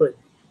would put,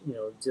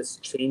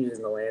 just changes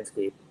in the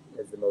landscape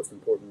as the most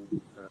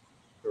important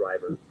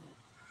driver.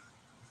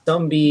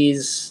 Some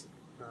bees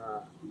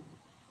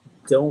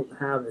don't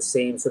have the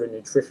same sort of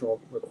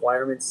nutritional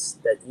requirements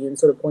that Ian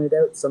sort of pointed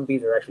out. Some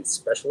bees are actually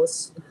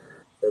specialists.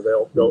 So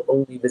they'll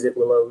only visit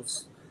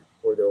willows,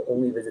 or they'll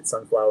only visit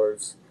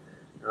sunflowers.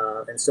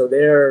 And so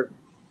their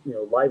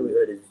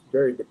livelihood is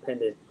very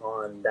dependent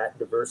on that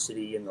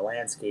diversity in the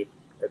landscape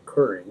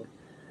occurring.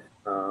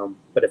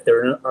 But if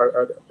there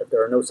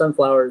are no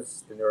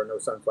sunflowers, then there are no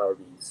sunflower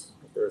bees.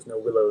 If there's no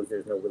willows,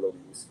 there's no willow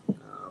bees.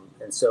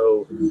 And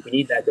so we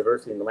need that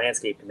diversity in the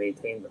landscape to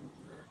maintain them.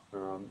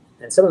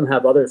 And some of them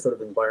have other sort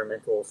of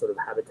environmental sort of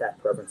habitat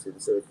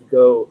preferences. So if you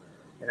go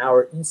an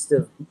hour east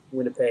of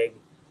Winnipeg,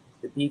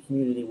 the bee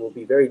community will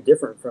be very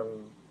different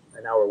from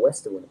an hour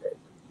west of Winnipeg.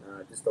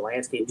 Just the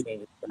landscape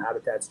changes, the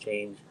habitats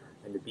change,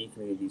 and the bee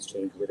communities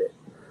change with it.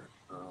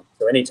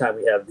 So anytime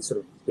we have this sort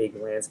of big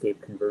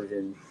landscape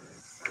conversion,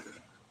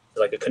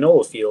 like a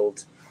canola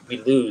field, we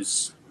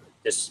lose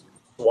just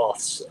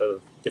swaths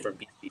of different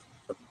bee species.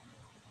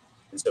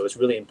 And so it's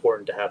really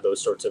important to have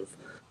those sorts of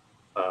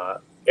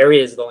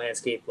areas of the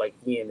landscape, like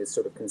Ian is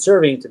sort of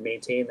conserving, to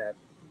maintain that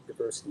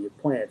diversity of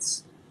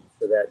plants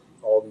so that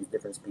all these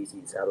different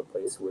species have a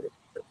place with it.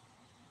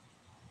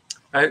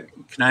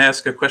 Can I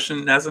ask a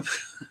question, Nazem?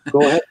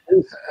 Go ahead,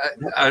 please.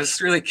 I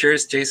was really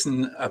curious,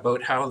 Jason,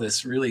 about how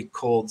this really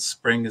cold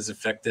spring has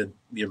affected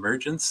the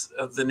emergence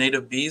of the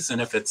native bees,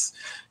 and if it's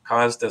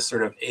caused a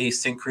sort of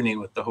asynchrony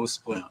with the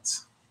host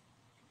plants.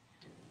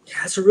 Yeah,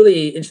 that's a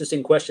really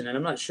interesting question, and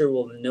I'm not sure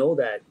we'll know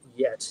that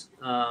yet.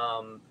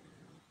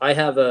 I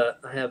have a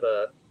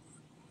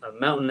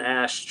mountain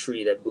ash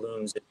tree that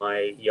blooms in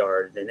my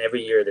yard, and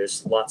every year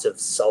there's lots of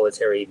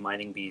solitary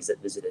mining bees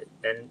that visit it.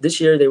 And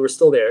this year they were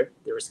still there;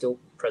 they were still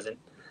present.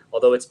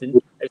 Although I've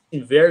seen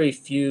very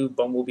few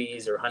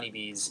bumblebees or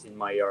honeybees in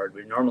my yard.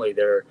 But normally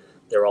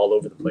they're all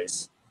over the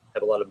place. I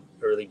have a lot of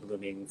early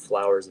blooming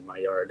flowers in my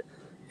yard,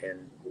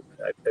 and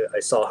I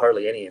saw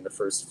hardly any in the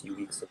first few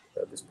weeks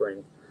of the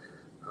spring.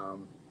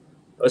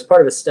 I was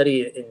part of a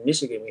study in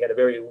Michigan. We had a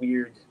very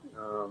weird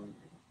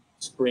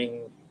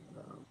spring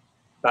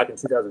back in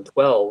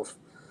 2012,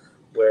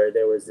 where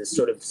there was this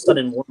sort of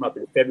sudden warm up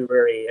in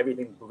February.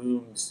 Everything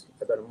bloomed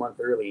about a month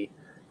early,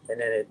 and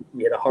then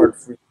we had a hard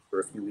freeze for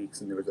a few weeks,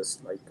 and there was this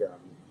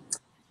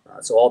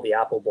so all the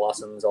apple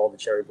blossoms, all the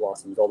cherry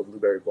blossoms, all the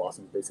blueberry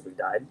blossoms basically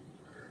died,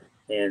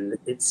 and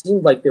it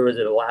seemed like there was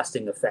a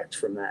lasting effect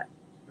from that.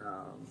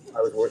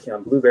 I was working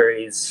on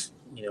blueberries,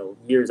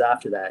 years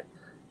after that,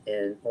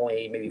 and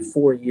only maybe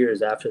 4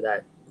 years after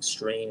that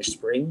strange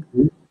spring,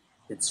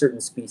 did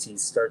certain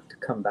species start to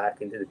come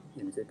back into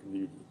the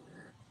community.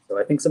 So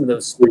I think some of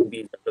those spring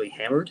bees are really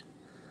hammered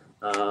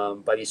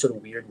by these sort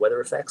of weird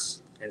weather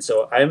effects. And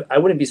so I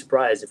wouldn't be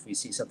surprised if we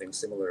see something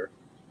similar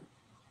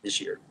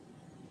this year.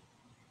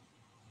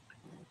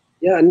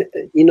 Yeah, and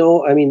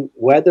I mean,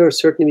 weather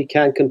certainly we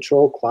can't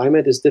control.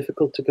 Climate is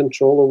difficult to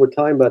control over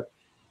time, but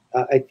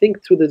I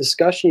think through the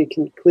discussion you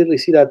can clearly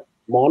see that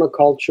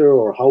monoculture,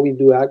 or how we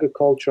do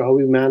agriculture, how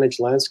we manage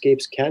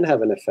landscapes, can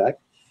have an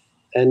effect.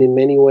 And in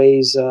many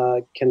ways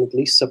can at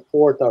least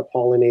support our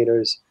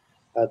pollinators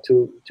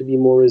to be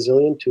more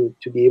resilient,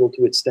 to be able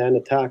to withstand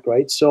attack,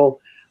 right? So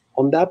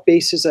on that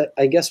basis,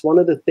 I guess one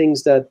of the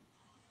things that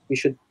we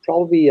should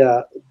probably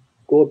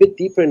go a bit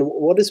deeper in,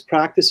 what is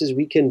practices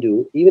we can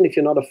do, even if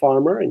you're not a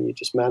farmer and you're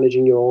just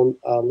managing your own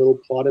little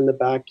plot in the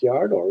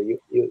backyard, or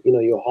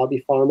you're a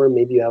hobby farmer,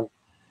 maybe you have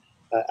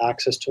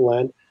access to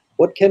land.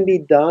 what can be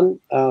done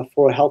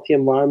for a healthy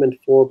environment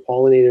for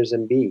pollinators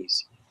and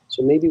bees?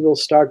 So maybe we'll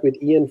start with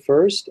Ian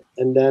first,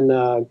 and then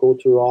go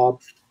to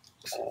Rob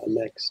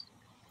next.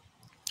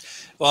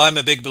 Well, I'm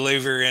a big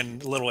believer in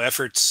little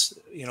efforts.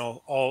 You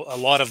know, a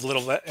lot of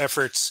little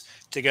efforts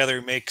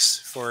together makes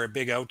for a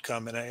big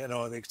outcome. And I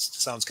know it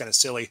sounds kind of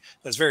silly,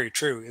 but it's very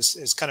true.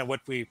 It's kind of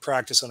what we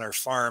practice on our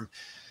farm.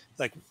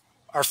 Like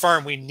our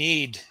farm, we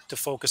need to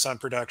focus on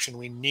production.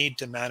 We need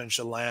to manage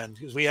the land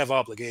because we have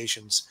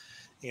obligations.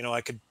 You know,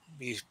 I could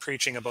be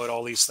preaching about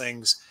all these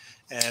things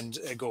and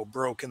go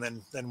broke, and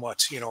then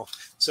what? You know,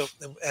 so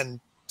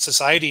and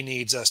society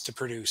needs us to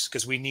produce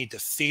because we need to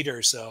feed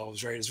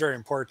ourselves, right? It's very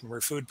important.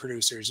 We're food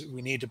producers.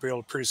 We need to be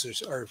able to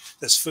produce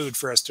this food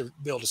for us to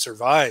be able to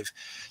survive.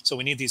 So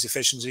we need these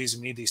efficiencies,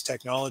 we need these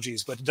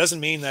technologies, but it doesn't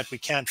mean that we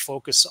can't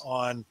focus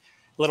on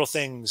little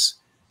things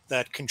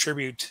that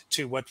contribute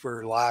to what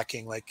we're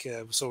lacking. Like,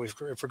 so if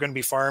we're going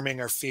to be farming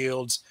our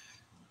fields,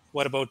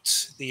 what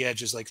about the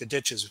edges, like the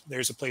ditches?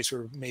 There's a place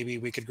where maybe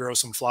we could grow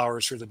some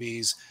flowers for the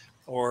bees,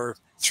 or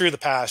through the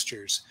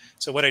pastures.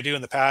 So what I do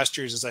in the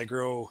pastures is I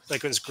grow,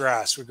 like this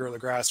grass, we grow the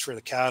grass for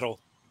the cattle,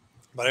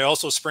 but I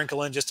also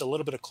sprinkle in just a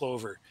little bit of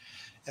clover.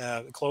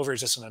 Clover is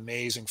just an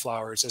amazing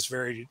flower. It's just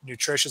very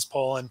nutritious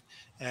pollen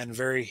and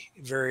very,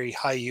 very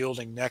high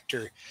yielding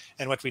nectar.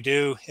 And what we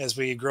do is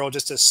we grow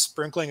just a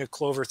sprinkling of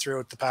clover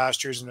throughout the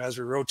pastures. And as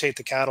we rotate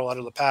the cattle out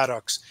of the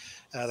paddocks,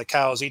 the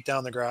cows eat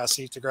down the grass,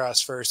 eat the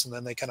grass first, and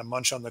then they kind of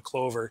munch on the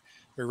clover.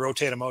 We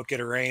rotate them out, get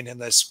a rain, and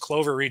this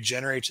clover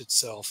regenerates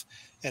itself.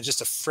 And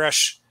just a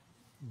fresh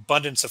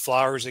abundance of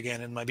flowers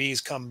again, and my bees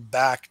come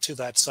back to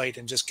that site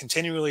and just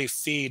continually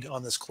feed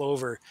on this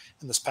clover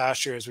in this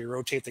pasture as we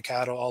rotate the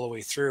cattle all the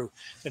way through.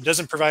 It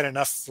doesn't provide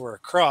enough for a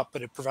crop,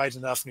 but it provides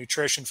enough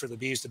nutrition for the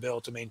bees to be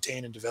able to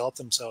maintain and develop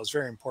themselves.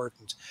 Very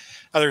important.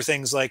 Other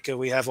things like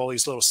we have all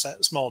these little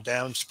small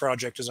dams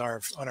projects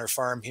on our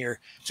farm here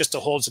just to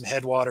hold some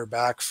headwater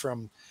back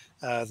from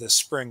the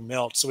spring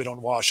melt so we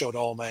don't wash out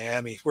all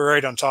Miami. We're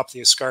right on top of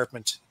the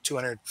escarpment,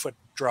 200-foot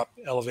drop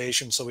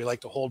elevation, so we like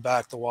to hold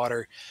back the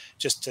water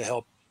just to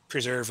help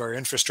preserve our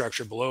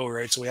infrastructure below,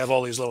 right? So we have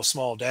all these little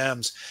small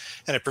dams,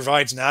 and it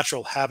provides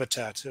natural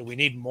habitat. We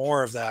need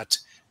more of that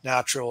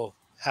natural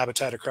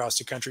habitat across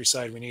the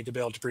countryside. We need to be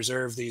able to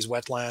preserve these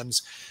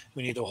wetlands.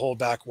 We need to hold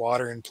back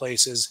water in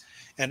places,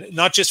 and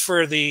not just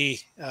for the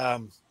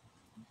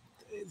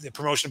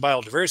promotion of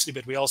biodiversity,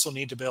 but we also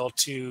need to be able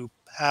to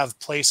have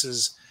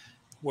places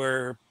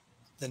where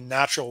the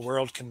natural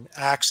world can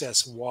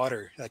access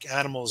water. Like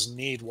animals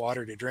need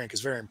water to drink.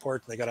 It's very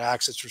important. They got to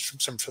access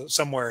from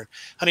somewhere.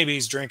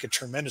 Honeybees drink a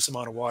tremendous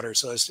amount of water.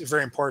 So it's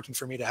very important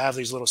for me to have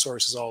these little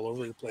sources all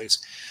over the place.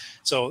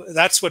 So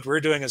that's what we're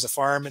doing as a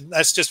farm. And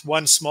that's just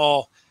one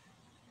small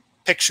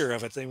picture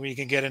of it. Then we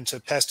can get into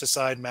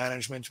pesticide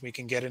management. We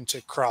can get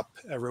into crop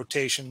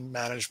rotation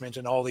management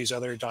and all these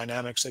other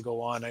dynamics that go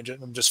on.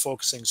 I'm just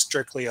focusing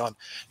strictly on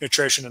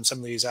nutrition and some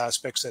of these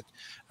aspects that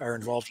are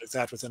involved with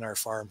that within our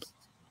farm.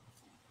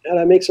 Yeah,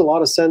 that makes a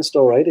lot of sense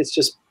though, right? It's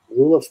just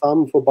rule of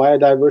thumb for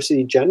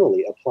biodiversity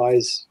generally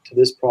applies to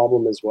this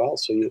problem as well.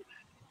 So you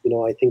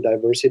know, I think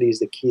diversity is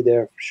the key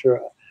there for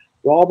sure.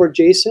 Rob or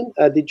Jason,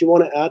 did you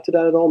want to add to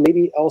that at all?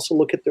 Maybe also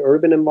look at the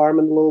urban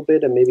environment a little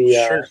bit, and maybe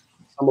Sure.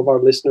 Some of our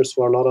listeners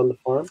who are not on the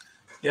farm.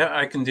 Yeah,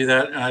 I can do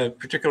that.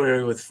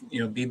 Particularly with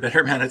Be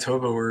Better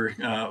Manitoba, we're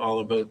all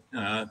about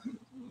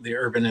the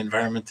urban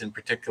environment in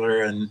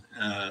particular, and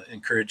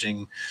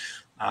encouraging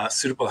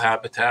suitable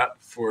habitat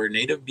for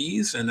native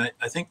bees. And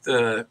I think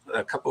a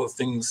couple of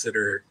things that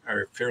are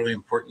fairly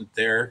important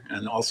there,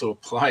 and also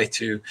apply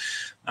to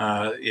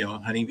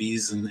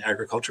honeybees and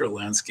agricultural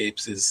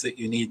landscapes, is that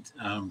you need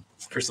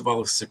first of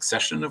all a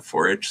succession of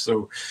forage.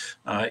 So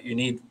you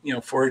need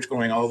forage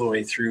going all the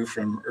way through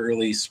from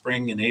early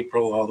spring in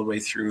April all the way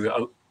through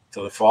out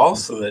to the fall,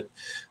 so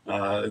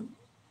that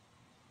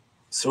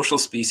social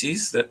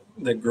species that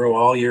grow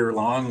all year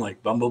long,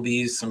 like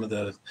bumblebees, some of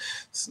the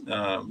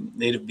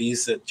native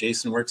bees that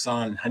Jason works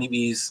on,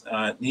 honeybees,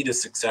 need a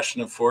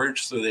succession of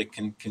forage so they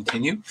can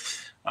continue.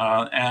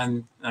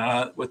 And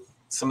with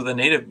some of the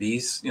native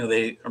bees,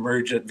 they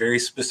emerge at very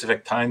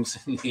specific times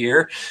in the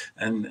year.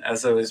 And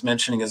as I was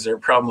mentioning, is there a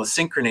problem with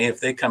synchrony?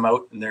 If they come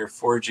out and their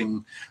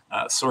foraging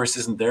source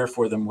isn't there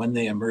for them when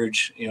they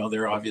emerge,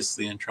 they're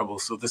obviously in trouble.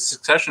 So the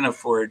succession of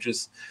forage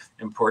is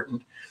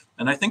important.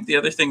 And I think the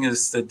other thing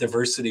is the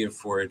diversity of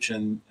forage,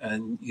 and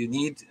you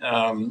need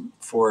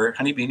for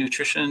honeybee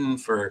nutrition,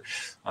 for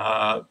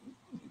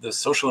the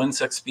social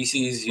insect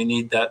species, you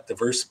need that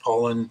diverse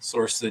pollen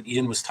source that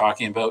Ian was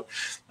talking about,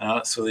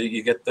 so that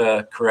you get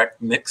the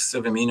correct mix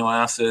of amino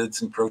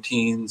acids and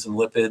proteins and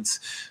lipids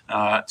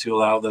to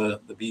allow the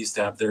bees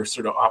to have their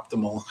sort of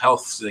optimal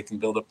health, so they can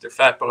build up their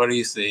fat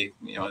bodies. They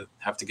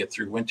have to get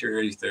through winter.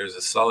 If there's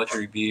a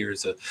solitary bee or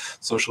there's a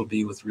social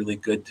bee with really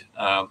good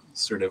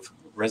sort of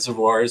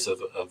reservoirs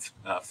of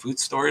food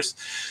stores,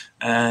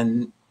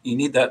 and you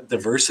need that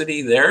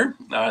diversity there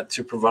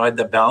to provide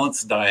the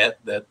balanced diet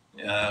that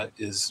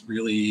is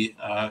really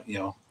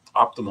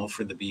optimal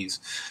for the bees.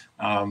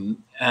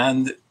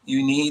 And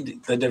you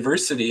need the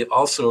diversity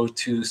also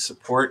to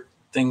support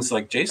things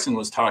like Jason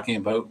was talking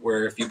about,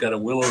 where if you've got a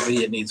willow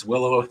bee, it needs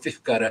willow. If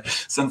you've got a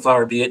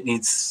sunflower bee, it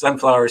needs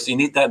sunflower. So you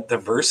need that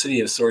diversity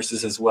of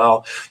sources as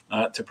well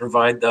to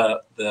provide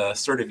the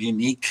sort of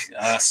unique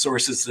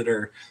sources that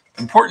are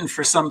important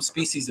for some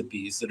species of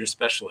bees that are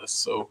specialists.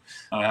 So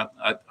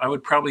I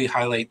would probably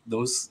highlight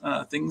those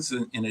things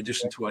in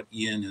addition to what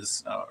Ian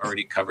has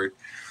already covered.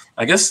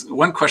 I guess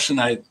one question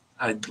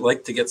I'd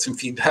like to get some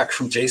feedback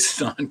from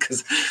Jason on,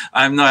 because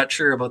I'm not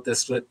sure about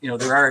this, but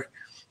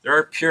there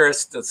are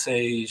purists that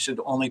say you should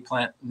only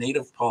plant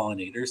native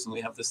pollinators, and we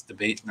have this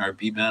debate in our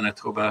Bee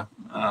Better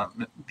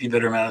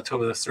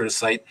Manitoba sort of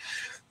site.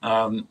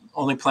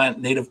 Only plant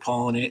native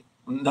plants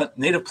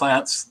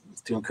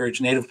to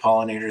encourage native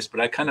pollinators, but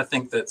I kind of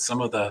think that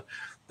some of the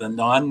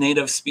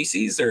non-native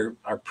species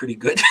are pretty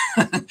good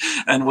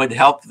and would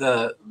help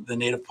the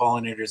native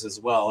pollinators as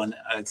well. And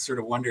I sort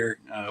of wonder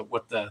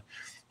what the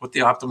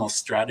optimal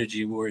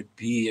strategy would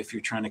be if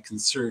you're trying to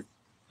conserve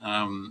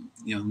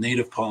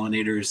native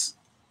pollinators.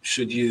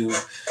 Should you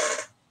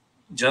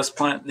just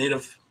plant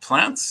native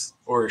plants,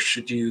 or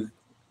should you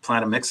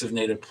plant a mix of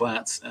native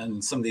plants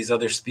and some of these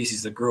other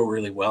species that grow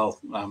really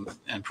well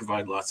and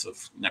provide lots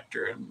of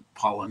nectar and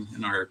pollen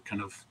in our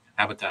kind of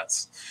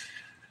habitats?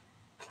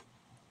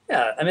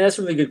 Yeah, I mean, that's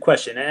a really good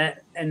question.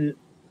 And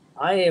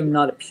I am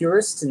not a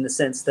purist in the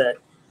sense that,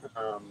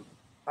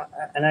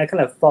 and I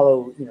kind of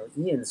follow,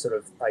 Ian's sort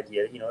of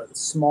idea,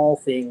 small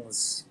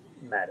things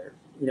matter.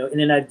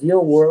 In an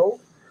ideal world,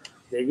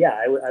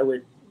 I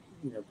would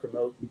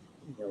promote,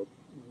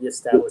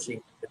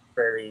 reestablishing the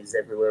prairies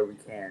everywhere we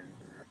can.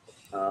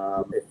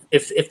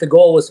 If the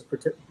goal was to,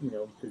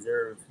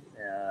 preserve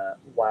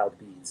wild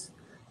bees,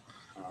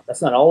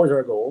 that's not always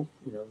our goal.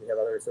 We have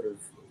other sort of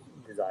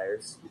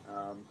desires,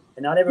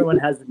 and not everyone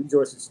has the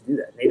resources to do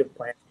that. Native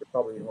plants are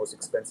probably the most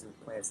expensive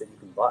plants that you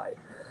can buy.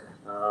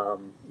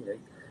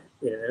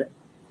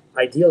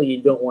 Ideally,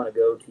 you don't want to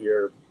go to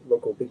your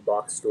local big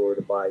box store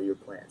to buy your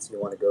plants. You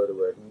want to go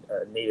to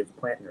a native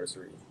plant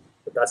nursery,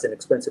 but that's an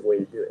expensive way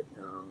to do it.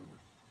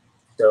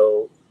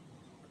 So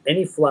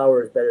any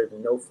flower is better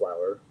than no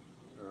flower,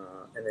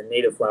 and then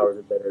native flowers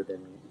are better than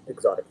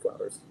exotic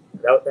flowers.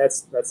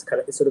 That's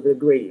kind of sort of a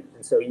gradient,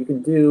 and so you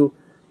can do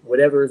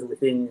whatever is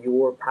within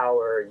your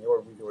power and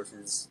your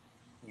resources.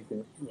 You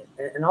can,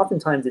 and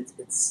oftentimes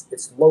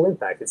it's low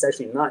impact. It's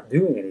actually not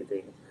doing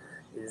anything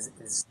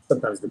is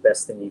sometimes the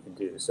best thing you can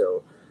do.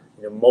 So,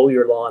 mow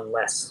your lawn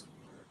less.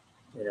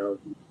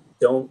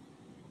 Don't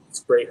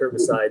spray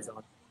herbicides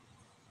on.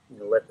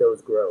 Let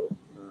those grow.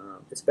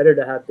 It's better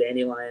to have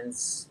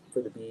dandelions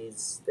for the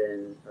bees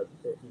than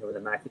an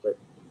immaculate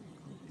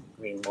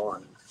green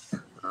lawn.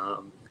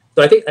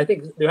 So I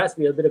think there has to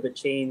be a bit of a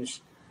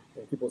change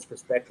in people's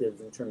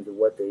perspectives in terms of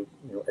what they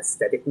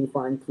aesthetically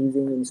find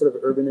pleasing in sort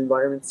of urban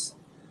environments.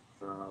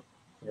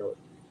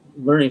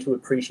 Learning to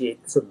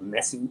appreciate sort of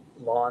messy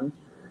lawn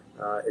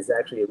is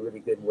actually a really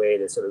good way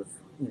to sort of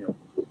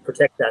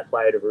protect that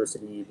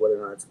biodiversity,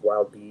 whether or not it's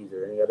wild bees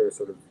or any other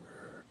sort of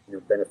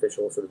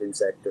beneficial sort of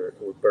insect or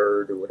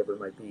bird or whatever it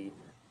might be.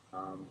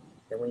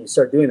 And when you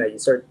start doing that, you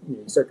start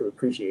to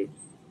appreciate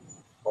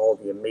all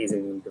the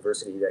amazing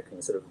diversity that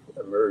can sort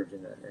of emerge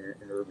in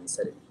an urban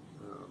setting.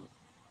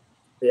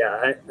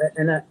 I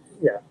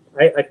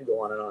could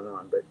go on and on and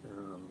on, but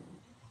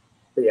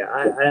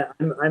yeah,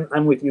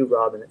 I'm with you,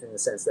 Rob, in the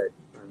sense that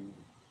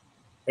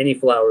any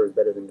flower is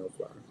better than no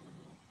flower.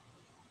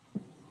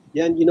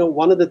 Yeah, and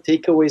one of the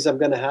takeaways I'm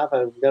going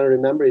to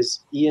remember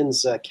is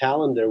Ian's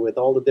calendar with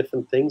all the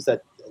different things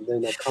that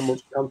come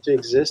to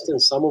exist,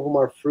 and some of them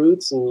are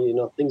fruits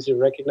and things you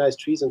recognize,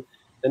 trees, and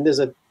then there's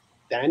a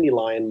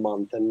dandelion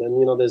month, and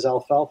then there's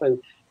alfalfa,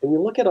 and when you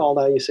look at all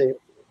that, you say,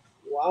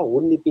 wow,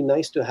 wouldn't it be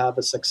nice to have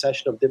a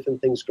succession of different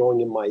things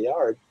growing in my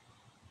yard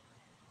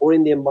or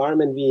in the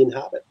environment we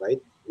inhabit,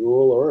 right?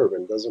 Rural or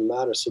urban, doesn't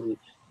matter. So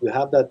you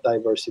have that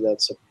diversity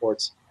that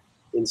supports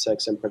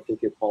insects and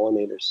particular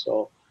pollinators.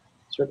 So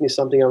certainly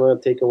something I'm going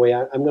to take away.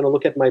 I'm going to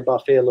look at my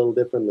buffet a little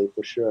differently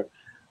for sure.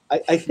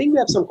 I think we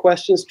have some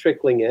questions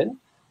trickling in.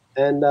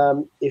 And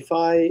if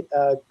I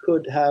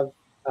could have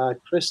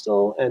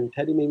Crystal and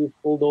Teddy maybe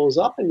pull those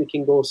up and we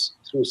can go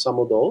through some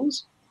of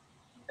those.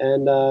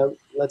 And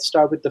let's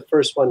start with the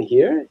first one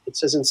here. It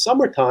says, in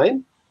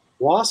summertime,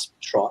 wasp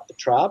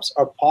traps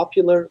are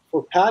popular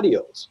for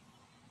patios.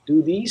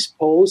 Do these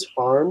pose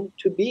harm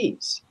to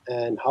bees?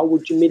 And how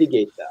would you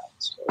mitigate that?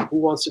 So who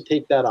wants to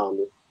take that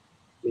on?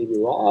 Maybe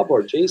Rob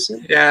or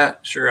Jason? Yeah,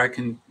 sure, I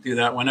can do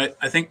that one.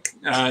 I think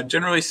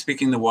generally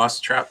speaking, the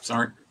wasp traps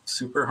aren't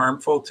super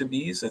harmful to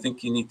bees. I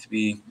think you need to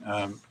be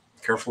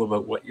careful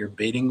about what you're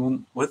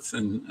baiting with,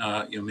 and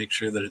make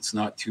sure that it's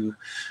not too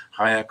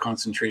high a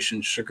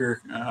concentration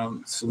sugar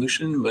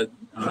solution. But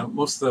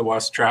most of the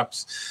wasp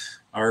traps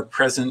are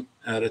present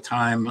at a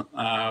time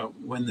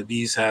when the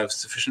bees have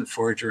sufficient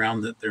forage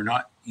around that they're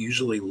not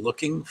usually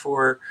looking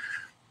for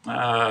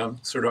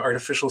sort of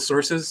artificial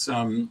sources.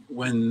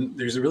 When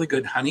there's a really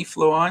good honey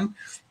flow on,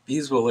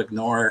 bees will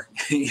ignore.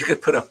 You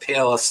could put a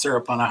pail of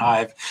syrup on a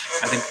hive.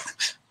 I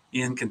think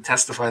Ian can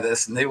testify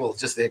this, and they will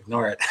just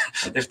ignore it.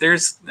 If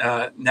there's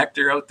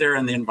nectar out there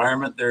in the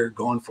environment, they're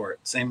going for it.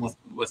 Same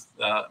with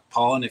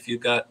pollen. If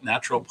you've got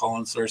natural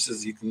pollen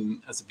sources, you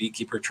can, as a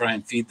beekeeper, try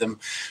and feed them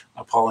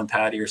a pollen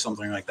patty or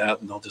something like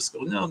that, and they'll just go,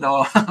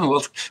 no,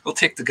 we'll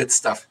take the good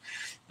stuff.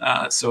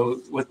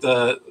 So with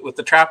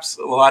the traps,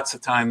 lots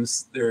of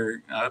times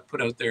they're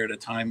put out there at a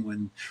time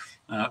when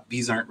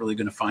bees aren't really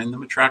going to find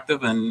them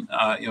attractive, and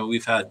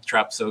we've had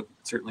traps out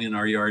certainly in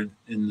our yard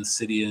in the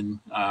city, and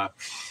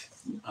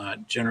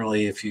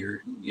generally, if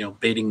you're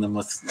baiting them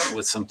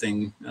with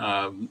something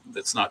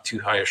that's not too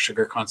high a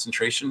sugar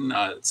concentration,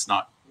 it's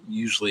not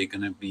usually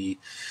going to be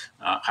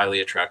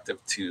highly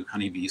attractive to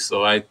honeybees.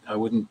 So I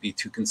wouldn't be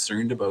too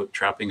concerned about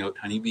trapping out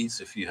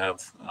honeybees if you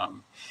have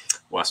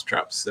wasp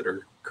traps that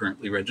are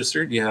currently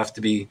registered. You have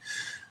to be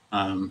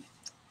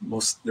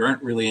there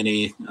aren't really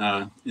any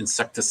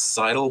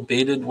insecticidal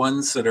baited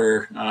ones that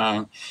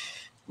are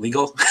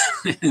legal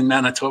in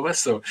Manitoba,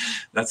 so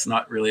that's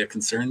not really a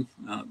concern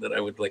that I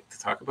would like to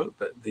talk about.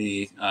 But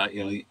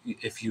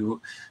if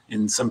you,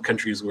 in some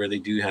countries where they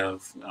do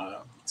have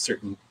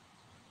certain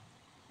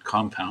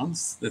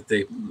compounds that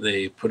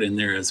they put in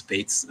there as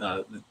baits,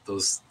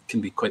 those can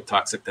be quite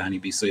toxic to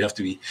honeybees. So you have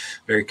to be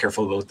very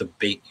careful about the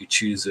bait you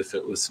choose if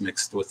it was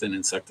mixed with an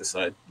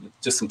insecticide.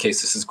 Just in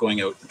case this is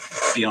going out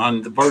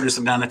beyond the borders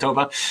of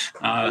Manitoba,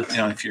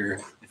 if you're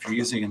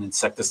using an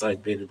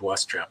insecticide baited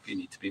wasp trap, you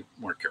need to be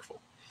more careful.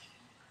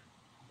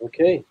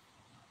 Okay,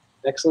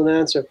 excellent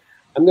answer.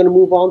 I'm going to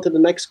move on to the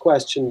next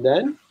question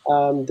then.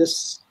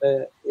 This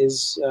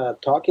is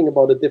talking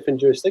about a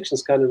different jurisdiction.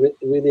 It's kind of a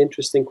really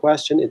interesting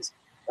question. It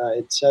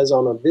says,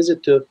 on a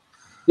visit to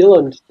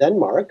Billund,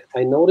 Denmark,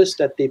 I noticed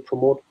that they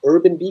promote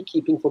urban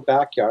beekeeping for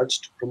backyards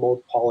to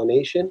promote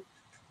pollination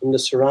in the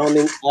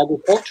surrounding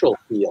agricultural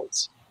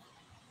fields.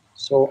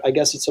 So I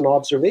guess it's an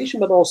observation,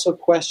 but also a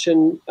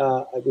question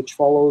which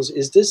follows: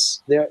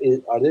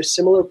 are there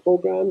similar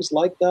programs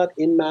like that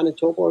in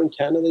Manitoba or in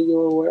Canada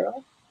you're aware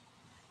of?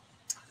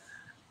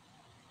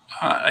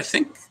 I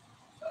think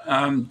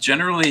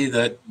generally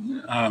that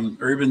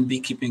urban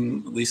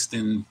beekeeping, at least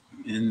in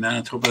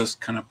Manitoba, is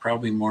kind of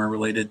probably more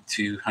related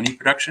to honey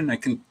production.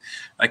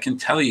 I can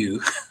tell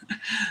you,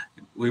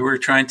 we were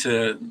trying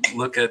to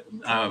look at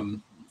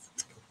the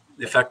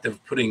effect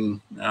of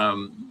putting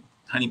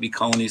honeybee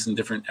colonies in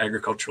different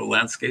agricultural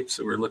landscapes.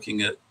 So we're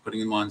looking at putting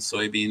them on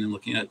soybean and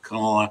looking at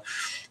canola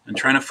and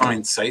trying to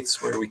find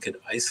sites where we could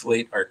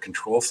isolate our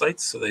control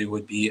sites so they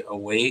would be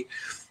away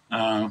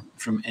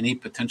from any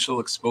potential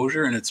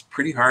exposure. And it's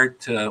pretty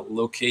hard to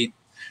locate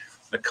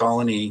a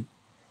colony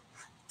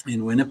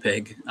in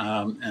Winnipeg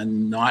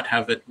and not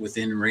have it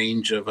within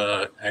range of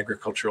a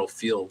agricultural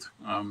field.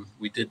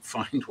 We did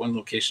find one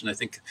location, I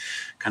think,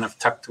 kind of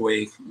tucked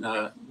away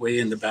way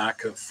in the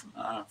back of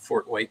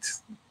Fort White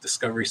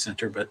Discovery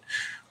Center. But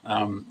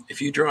if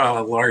you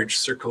draw a large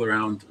circle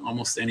around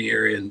almost any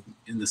area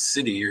in the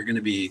city, you're going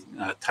to be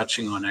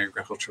touching on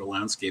agricultural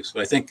landscapes.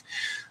 But I think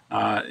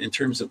in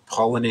terms of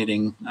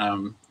pollinating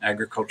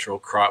agricultural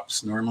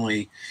crops,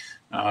 normally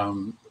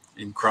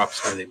in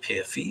crops where they pay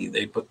a fee,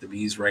 they put the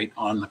bees right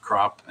on the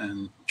crop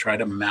and try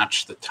to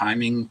match the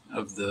timing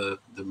of the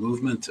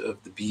movement of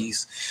the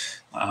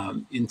bees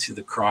into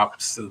the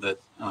crop so that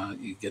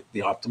you get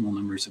the optimal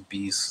numbers of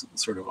bees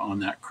sort of on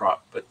that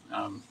crop. But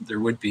there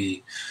would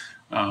be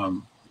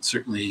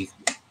certainly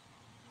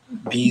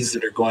bees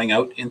that are going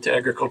out into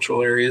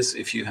agricultural areas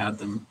if you had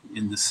them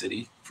in the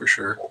city, for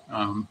sure.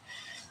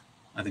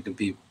 I think it'd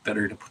be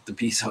better to put the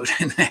bees out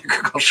in the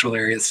agricultural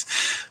areas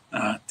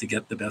to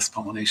get the best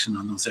pollination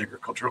on those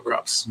agricultural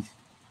crops.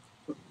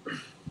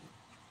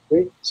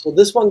 Great. So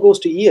this one goes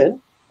to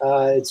Ian.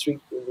 It's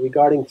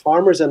regarding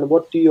farmers, and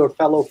what do your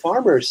fellow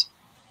farmers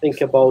think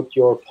about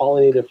your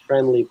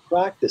pollinator-friendly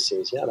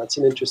practices? Yeah, that's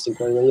an interesting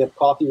point. When you have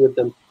coffee with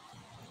them,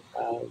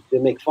 do they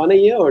make fun of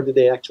you, or do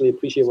they actually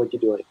appreciate what you're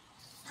doing?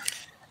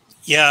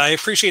 Yeah, I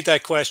appreciate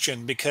that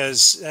question,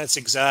 because that's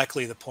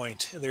exactly the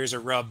point. There's a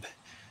rub.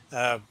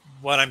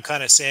 What I'm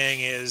kind of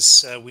saying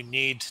is we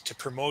need to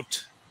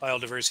promote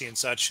biodiversity and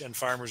such, and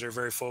farmers are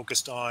very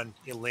focused on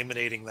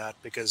eliminating that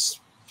because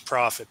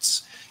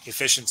profits,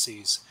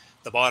 efficiencies,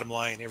 the bottom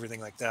line, everything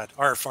like that.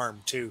 Our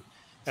farm too.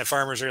 And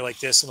farmers are like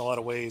this in a lot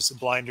of ways. The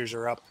blinders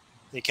are up.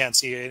 They can't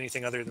see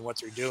anything other than what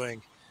they're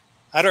doing.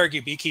 I'd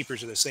argue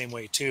beekeepers are the same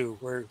way too,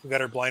 where we've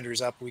got our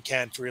blinders up. We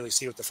can't really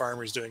see what the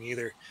farmer's doing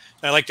either.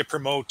 And I like to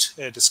promote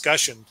a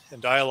discussion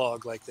and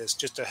dialogue like this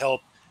just to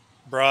help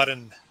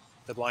broaden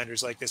the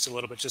blinders like this a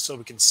little bit, just so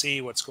we can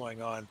see what's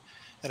going on.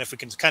 And if we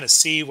can kind of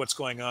see what's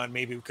going on,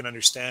 maybe we can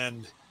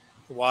understand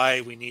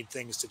why we need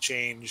things to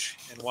change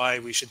and why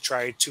we should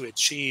try to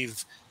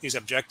achieve these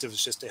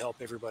objectives just to help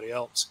everybody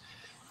else.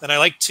 And I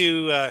like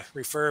to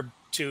refer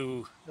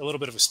to a little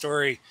bit of a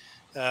story.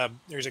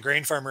 There's a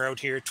grain farmer out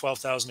here,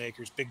 12,000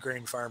 acres, big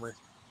grain farmer.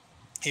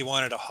 He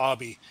wanted a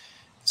hobby.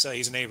 So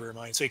he's a neighbor of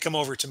mine. So he come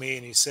over to me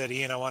and he said,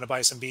 Ian, I want to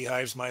buy some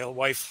beehives. My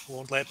wife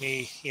won't let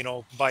me,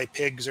 buy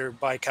pigs or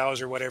buy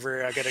cows or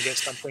whatever. I got to get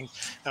something.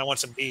 I want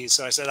some bees.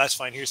 So I said, that's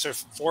fine. Here's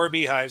 4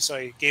 beehives. So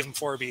I gave him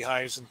 4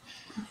 beehives, and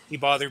he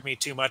bothered me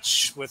too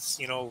much with,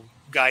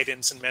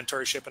 guidance and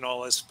mentorship and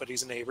all this, but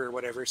he's a neighbor or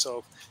whatever.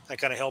 So I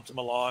kind of helped him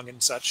along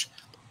and such.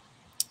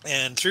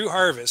 And through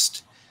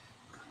harvest,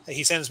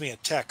 he sends me a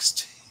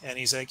text and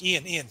he's like,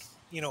 Ian,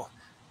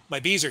 my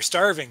bees are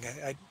starving.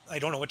 I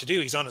don't know what to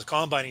do. He's on his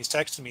combine. He's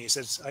texting me. He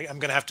says, I'm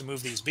going to have to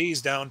move these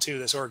bees down to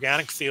this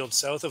organic field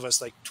south of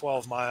us, like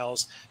 12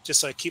 miles,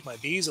 just so I keep my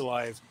bees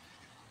alive.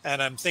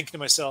 And I'm thinking to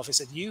myself, I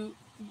said,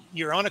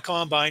 you're on a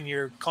combine,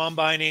 you're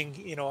combining,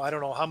 I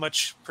don't know how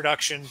much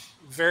production,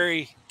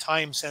 very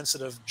time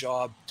sensitive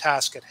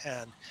task at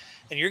hand.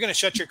 And you're going to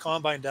shut your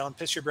combine down,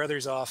 piss your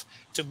brothers off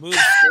to move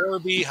 4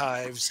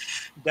 beehives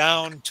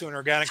down to an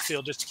organic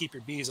field just to keep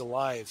your bees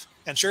alive.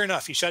 And sure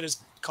enough, he shut his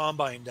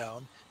combine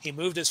down. He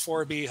moved his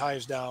 4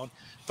 beehives down,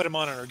 put them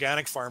on an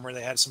organic farm where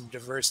they had some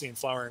diversity in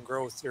flower and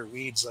growth, or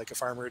weeds, like a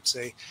farmer would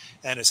say,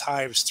 and his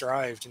hives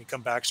thrived. And he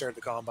come back, started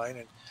the combine.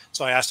 And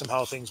so I asked him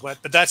how things went.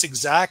 But that's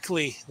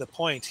exactly the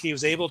point. He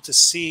was able to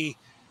see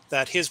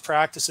that his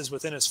practices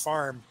within his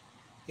farm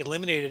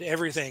eliminated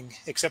everything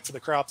except for the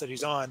crop that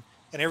he's on,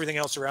 and everything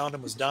else around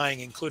him was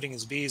dying, including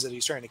his bees that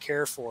he's trying to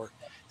care for.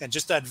 And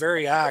just that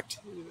very act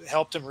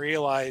helped him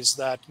realize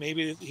that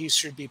maybe he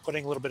should be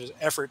putting a little bit of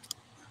effort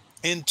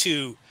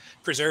into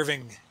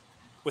preserving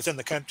within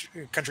the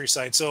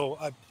countryside. So,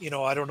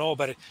 I don't know,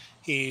 but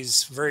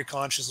he's very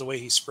conscious of the way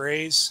he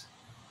sprays.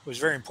 It was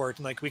very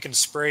important. Like, we can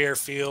spray our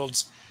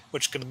fields,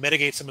 which can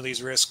mitigate some of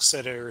these risks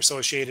that are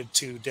associated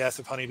to death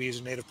of honeybees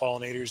and native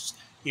pollinators.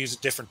 Use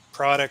different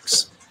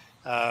products,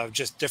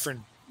 just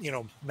different,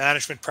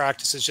 management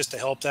practices just to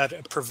help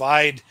that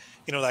provide,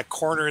 that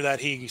corner that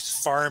he's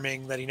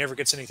farming that he never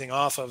gets anything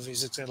off of.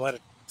 He's just going to let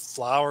it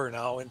flower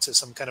now into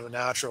some kind of a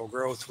natural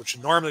growth, which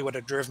normally would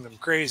have driven him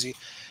crazy.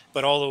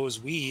 But all those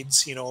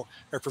weeds,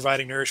 are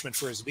providing nourishment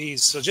for his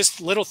bees. So just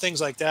little things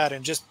like that,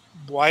 and just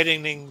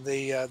widening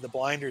the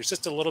blinders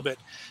just a little bit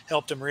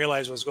helped him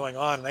realize what's going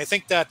on. And I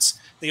think that's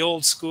the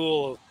old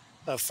school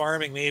of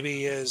farming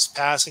maybe is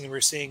passing, and we're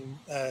seeing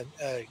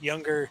a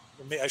younger,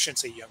 I shouldn't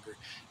say younger,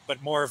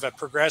 but more of a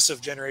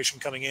progressive generation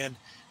coming in,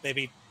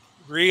 maybe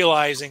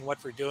realizing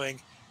what we're doing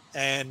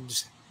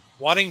and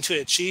wanting to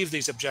achieve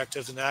these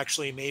objectives, and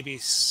actually maybe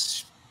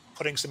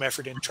putting some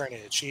effort in trying to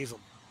achieve them.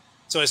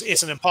 So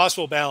it's an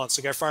impossible balance.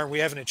 Like our farm, we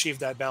haven't achieved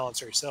that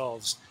balance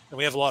ourselves, and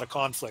we have a lot of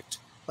conflict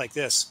like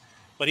this.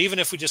 But even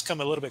if we just come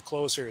a little bit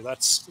closer,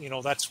 that's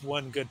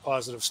one good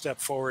positive step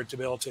forward to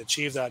be able to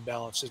achieve that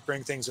balance, is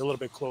bring things a little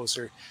bit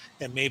closer,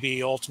 and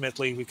maybe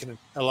ultimately we can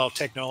allow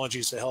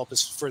technologies to help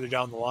us further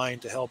down the line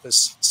to help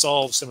us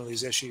solve some of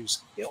these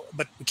issues.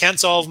 But we can't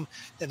solve them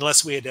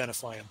unless we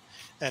identify them,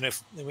 and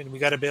we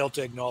got to be able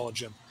to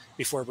acknowledge them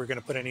before we're going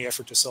to put any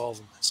effort to solve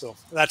them. So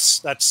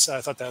that's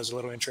I thought that was a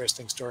little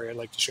interesting story I'd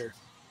like to share.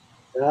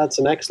 That's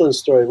an excellent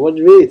story. What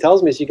it really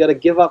tells me is you got to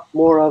give up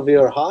more of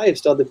your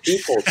hives to other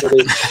people. So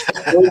they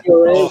know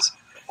your eggs.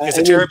 It's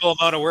a terrible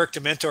amount of work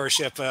to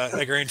mentorship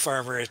a grain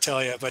farmer, I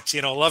tell you. But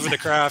loving the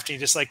craft, and you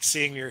just like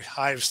seeing your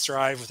hives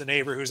thrive with a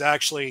neighbor who's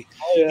actually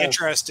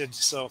interested.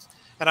 So,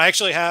 and I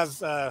actually have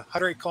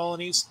Hutterite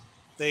colonies.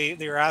 They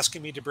are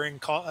asking me to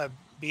bring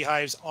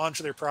beehives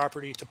onto their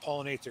property to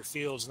pollinate their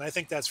fields, and I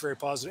think that's very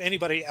positive.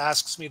 Anybody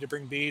asks me to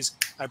bring bees,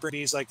 I bring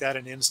bees like that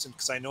in an instant,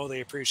 because I know they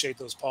appreciate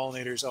those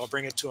pollinators. I'll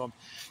bring it to them,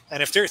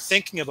 and if they're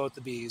thinking about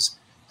the bees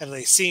and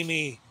they see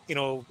me,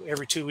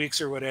 every 2 weeks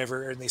or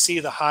whatever, and they see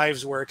the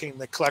hives working,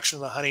 the collection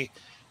of the honey,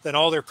 then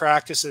all their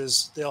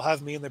practices, they'll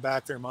have me in the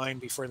back of their mind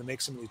before they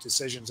make some of these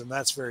decisions, and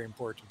that's very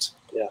important.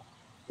 Yeah.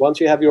 Once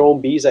you have your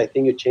own bees, I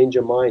think you change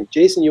your mind.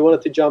 Jason, you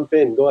wanted to jump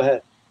in. Go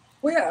ahead.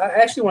 Well, yeah,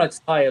 I actually wanted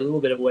to tie a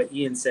little bit of what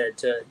Ian said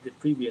to the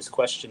previous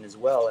question as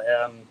well.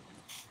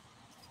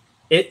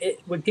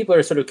 When people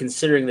are sort of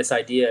considering this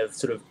idea of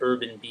sort of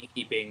urban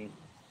beekeeping,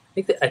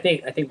 I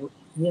think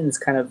Ian's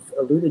kind of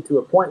alluded to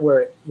a point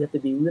where you have to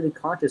be really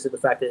conscious of the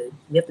fact that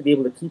you have to be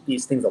able to keep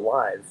these things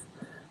alive,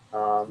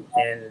 and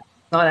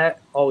it's not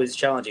always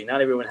challenging. Not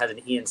everyone has an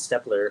Ian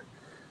Steppler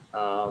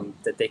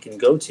that they can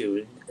go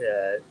to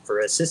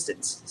for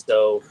assistance.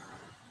 So.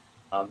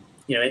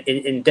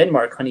 In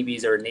Denmark,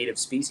 honeybees are a native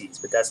species,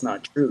 but that's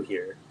not true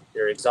here.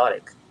 They're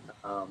exotic.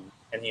 And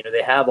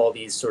they have all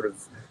these sort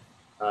of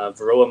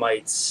varroa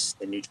mites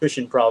and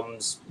nutrition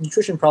problems.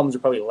 Nutrition problems are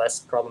probably less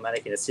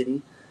problematic in a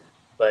city,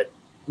 but,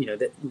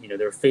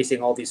 they're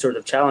facing all these sort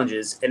of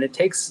challenges. And it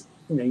takes,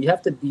 you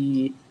have to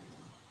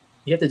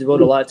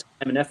devote a lot of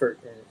time and effort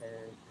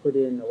and put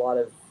in a lot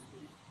of,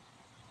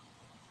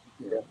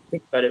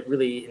 think about it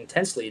really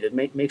intensely to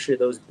make sure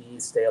those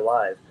bees stay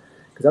alive.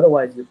 Because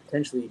otherwise you're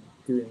potentially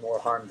doing more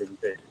harm than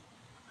good.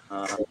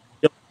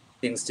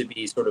 Things to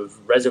be sort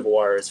of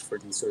reservoirs for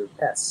these sort of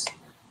pests.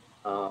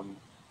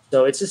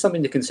 So it's just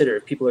something to consider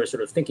if people are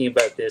sort of thinking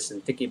about this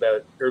and thinking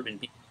about urban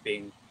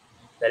beekeeping,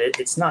 that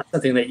it's not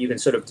something that you can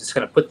sort of just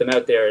kind of put them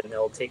out there and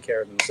they'll take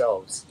care of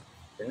themselves.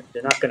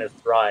 They're not going to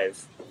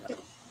thrive.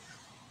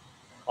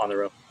 on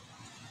their own.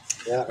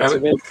 Yeah, that's a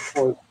very good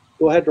point.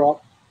 Go ahead,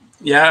 Rob.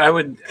 Yeah, I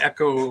would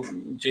echo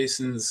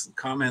Jason's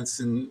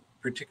comments, and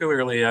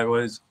particularly I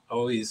was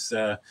always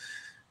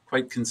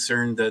quite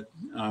concerned that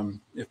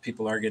if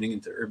people are getting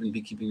into urban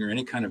beekeeping or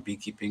any kind of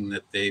beekeeping,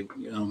 that they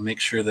make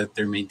sure that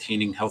they're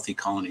maintaining healthy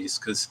colonies,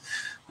 because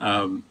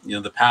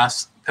the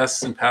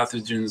pests and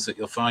pathogens that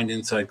you'll find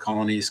inside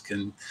colonies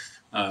can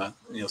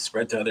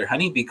spread to other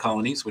honeybee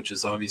colonies, which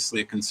is obviously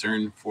a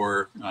concern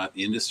for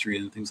the industry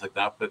and things like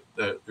that. But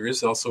there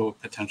is also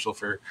potential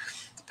for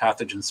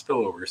pathogen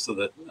spillover, so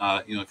that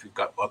if you've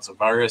got lots of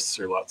virus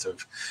or lots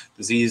of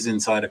disease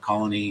inside a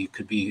colony, it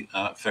could be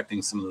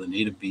affecting some of the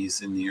native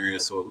bees in the area.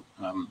 So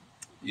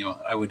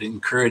I would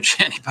encourage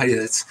anybody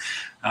that's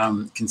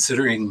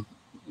considering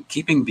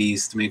keeping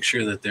bees to make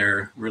sure that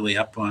they're really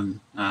up on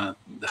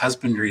the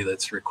husbandry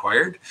that's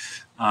required,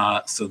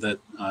 so that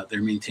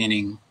they're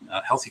maintaining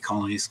healthy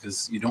colonies,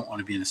 because you don't want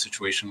to be in a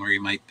situation where you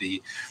might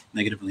be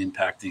negatively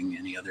impacting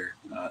any other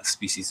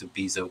species of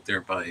bees out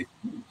there by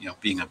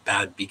being a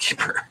bad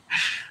beekeeper.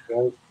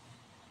 Right.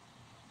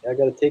 Yeah,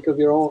 got to take care of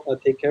your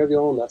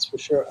own. That's for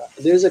sure.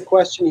 There's a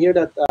question here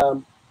that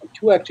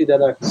two actually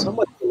that are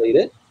somewhat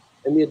related,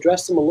 and we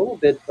addressed them a little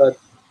bit, but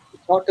we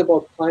talked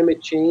about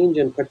climate change,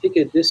 and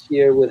particularly this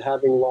year with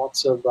having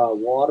lots of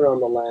water on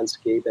the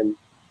landscape and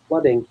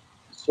flooding.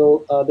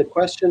 So the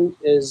question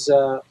is,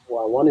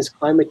 one is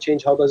climate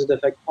change. How does it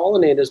affect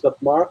pollinators? But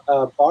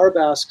Barb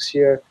asks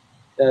here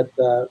that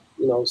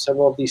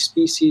several of these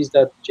species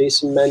that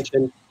Jason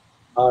mentioned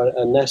are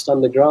a nest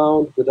on the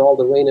ground. With all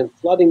the rain and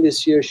flooding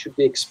this year, should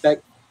we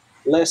expect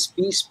less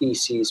bee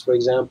species? For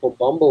example,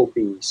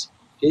 bumblebees.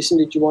 Jason,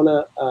 did you want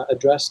to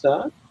address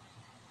that?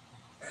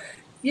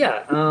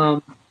 Yeah,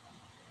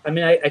 I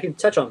mean, I can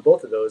touch on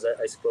both of those,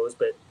 I suppose,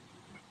 but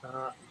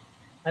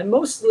I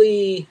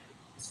mostly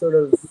sort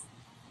of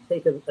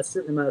take a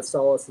certain amount of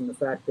solace in the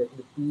fact that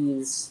the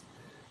bees,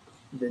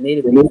 the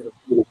native bees that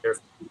have been there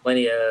for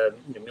millennia,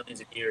 millions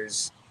of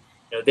years,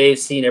 they've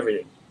seen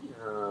everything.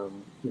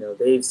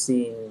 They've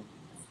seen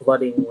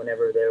flooding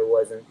whenever there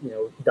wasn't,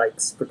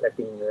 dikes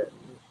protecting the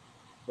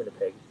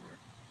Winnipeg.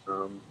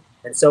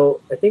 And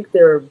so I think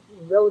they're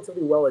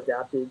relatively well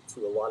adapted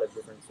to a lot of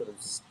different sort of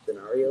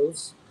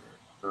scenarios.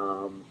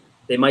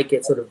 They might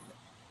get sort of,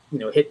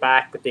 hit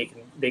back, but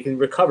they can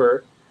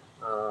recover,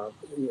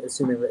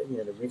 assuming that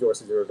the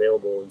resources are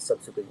available in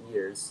subsequent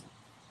years.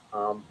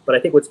 But I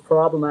think what's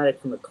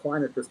problematic from a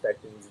climate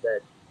perspective is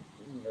that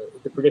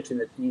the prediction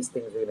that these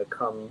things are going to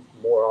come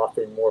more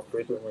often, more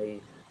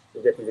frequently,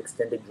 you'll get these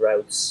extended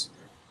droughts,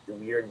 the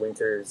weird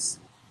winters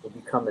will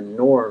become a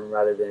norm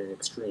rather than an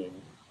extreme,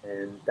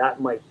 and that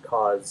might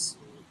cause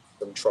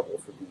some trouble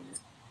for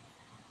bees.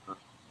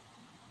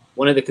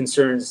 One of the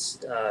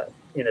concerns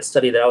in a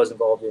study that I was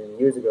involved in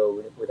years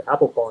ago with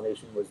apple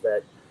pollination was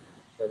that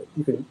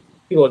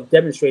people have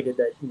demonstrated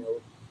that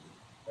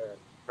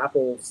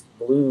apples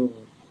bloom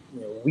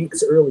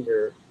weeks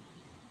earlier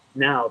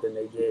now than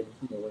they did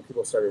when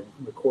people started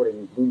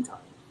recording bloom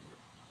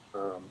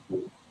time,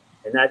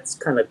 and that's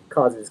kind of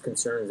causes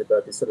concerns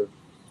about this sort of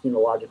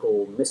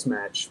phenological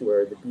mismatch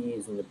where the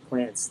bees and the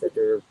plants that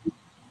they're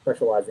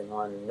specializing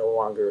on no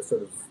longer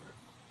sort of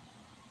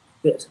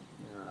fit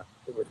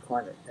with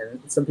climate. And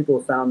some people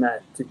have found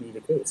that to be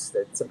the case,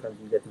 that sometimes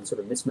you get these sort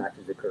of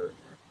mismatches occur.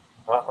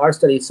 Our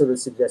study sort of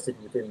suggested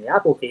within the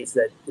apple case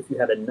that if you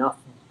had enough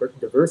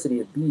diversity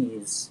of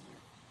bees,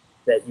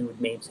 that you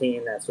would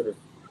maintain that sort of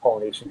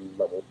pollination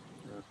level.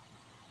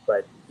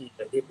 But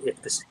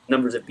if the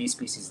numbers of bee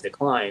species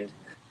declined,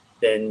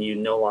 then you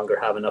no longer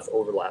have enough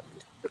overlap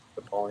between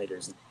the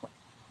pollinators and the plants.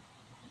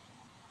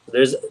 So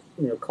there's,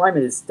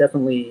 climate is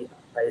definitely,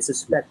 I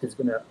suspect, is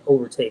going to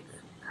overtake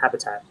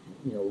habitat,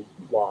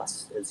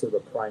 loss as sort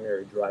of a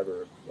primary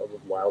driver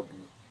of wild bee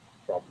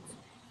problems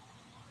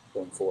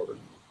going forward.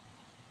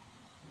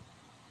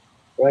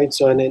 Right.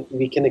 So, and then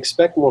we can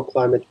expect more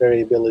climate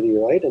variability,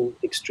 right? And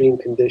extreme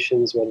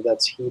conditions, whether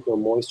that's heat or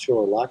moisture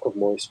or lack of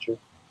moisture.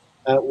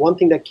 One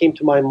thing that came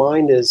to my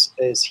mind is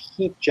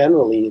heat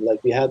generally.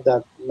 Like we had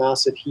that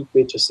massive heat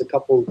wave just a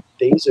couple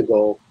days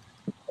ago.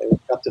 It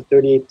got to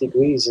 38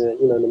 degrees,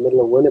 in the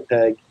middle of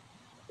Winnipeg.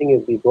 I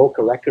think we broke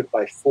a record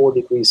by 4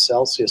 degrees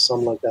Celsius,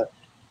 something like that.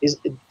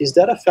 Is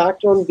that a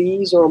factor on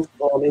bees or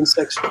on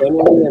insects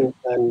generally?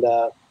 And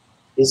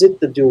is it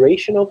the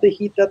duration of the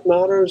heat that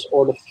matters,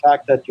 or the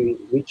fact that you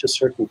reach a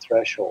certain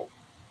threshold?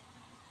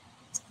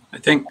 I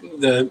think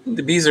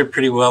the bees are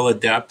pretty well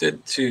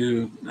adapted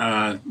to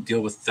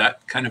deal with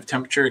that kind of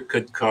temperature. It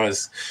could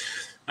cause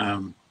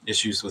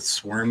issues with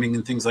swarming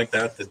and things like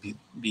that. The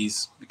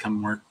bees become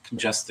more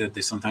congested.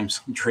 They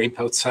sometimes drape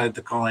outside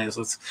the colony.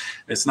 So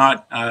it's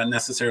not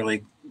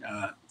necessarily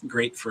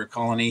great for a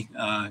colony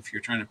if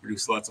you're trying to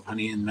produce lots of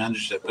honey and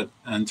manage it. But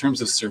in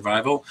terms of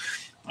survival,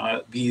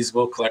 bees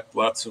will collect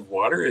lots of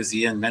water, as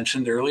Ian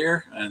mentioned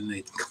earlier, and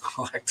they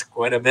collect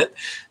quite a bit,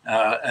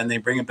 and they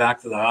bring it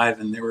back to the hive.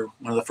 And they were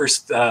one of the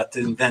first to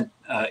invent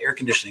air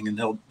conditioning, and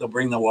they'll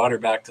bring the water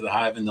back to the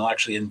hive, and they'll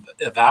actually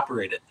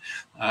evaporate it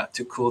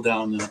to cool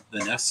down the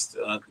nest,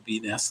 the bee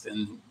nest,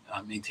 and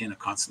maintain a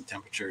constant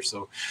temperature.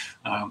 So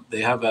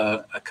they have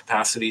a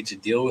capacity to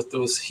deal with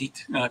those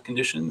heat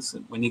conditions.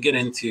 When you get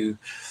into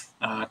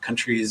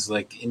countries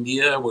like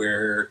India,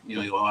 where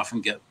you'll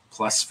often get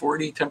plus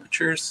 40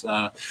 temperatures,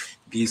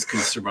 bees can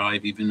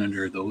survive even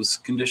under those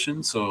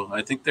conditions. So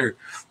I think they're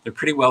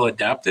pretty well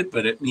adapted,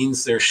 but it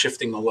means they're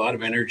shifting a lot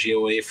of energy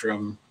away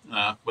from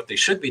what they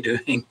should be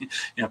doing,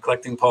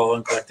 collecting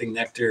pollen, collecting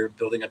nectar,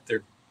 building up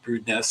their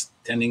brood nest,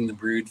 tending the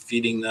brood,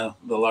 feeding the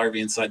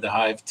larvae inside the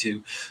hive,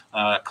 to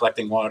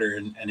collecting water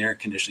and air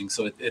conditioning.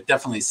 So it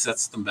definitely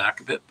sets them back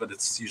a bit, but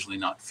it's usually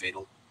not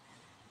fatal.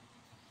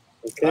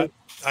 Okay.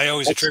 I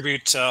always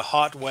attribute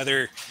hot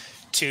weather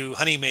to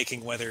honey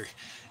making weather.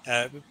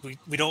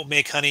 We don't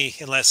make honey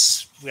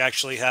unless we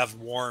actually have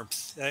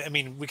warmth. I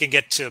mean, we can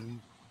get to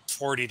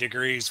 40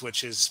 degrees,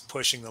 which is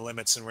pushing the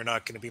limits, and we're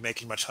not going to be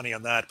making much honey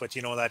on that. But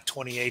that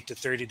 28 to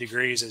 30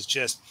 degrees is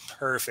just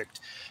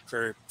perfect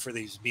for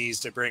these bees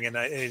to bring in.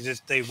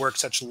 They work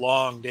such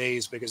long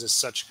days because it's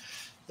such,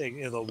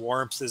 the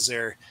warmth is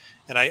there.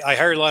 And I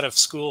hire a lot of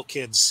school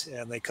kids,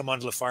 and they come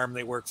onto the farm,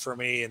 they work for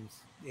me, and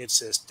it's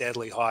just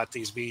deadly hot.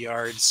 These bee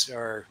yards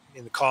are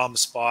in the calm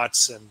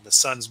spots, and the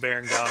sun's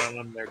bearing down on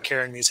them. They're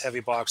carrying these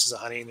heavy boxes of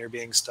honey, and they're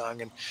being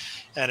stung, and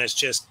it's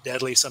just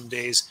deadly some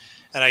days.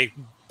 And I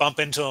bump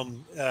into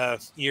them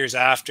years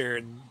after,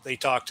 and they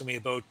talk to me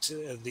about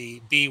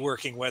the bee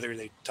working weather.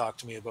 They talk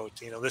to me about,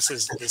 this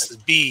is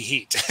bee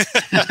heat,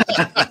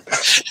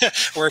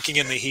 working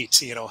in the heat,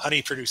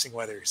 honey producing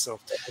weather. So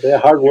they're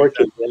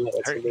hardworking.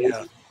 That's amazing.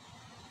 Yeah.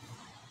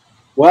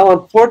 Well,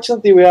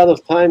 unfortunately, we're out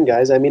of time,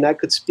 guys. I mean, I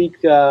could speak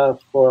for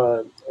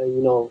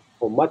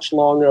much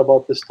longer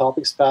about this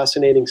topic. It's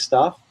fascinating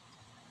stuff.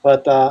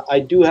 But I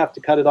do have to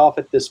cut it off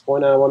at this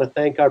point. I want to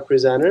thank our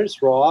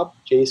presenters, Rob,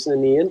 Jason,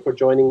 and Ian, for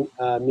joining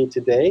me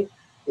today. I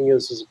think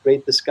this was a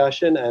great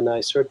discussion, and I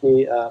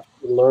certainly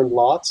learned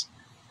lots.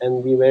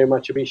 And we very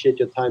much appreciate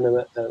your time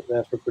and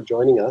effort for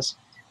joining us.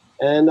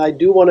 And I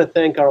do want to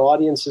thank our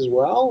audience as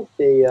well,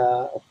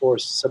 for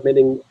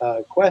submitting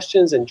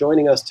questions and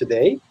joining us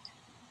today.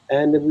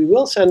 And we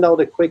will send out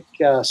a quick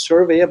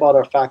survey about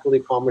our faculty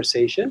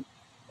conversation.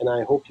 And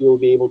I hope you'll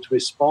be able to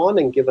respond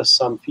and give us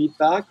some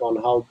feedback on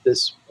how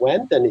this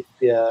went. And if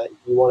you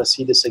want to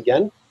see this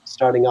again,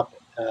 starting up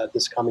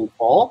this coming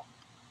fall,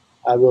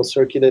 I will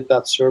circulate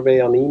that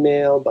survey on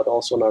email, but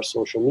also on our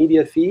social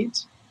media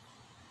feeds.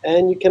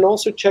 And you can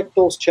also check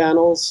those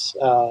channels,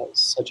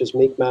 such as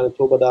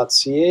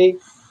makemanitoba.ca,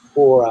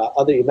 for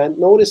other event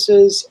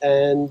notices.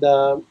 And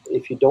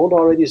if you don't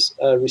already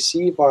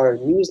receive our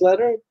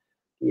newsletter,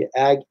 the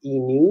Ag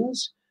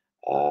E-News,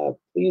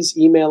 please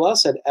email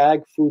us at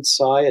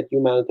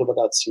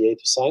agfoodsci@umanitoba.ca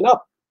to sign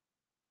up.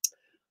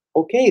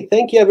 Okay,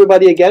 thank you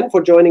everybody again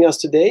for joining us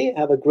today.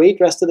 Have a great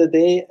rest of the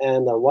day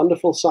and a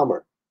wonderful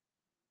summer.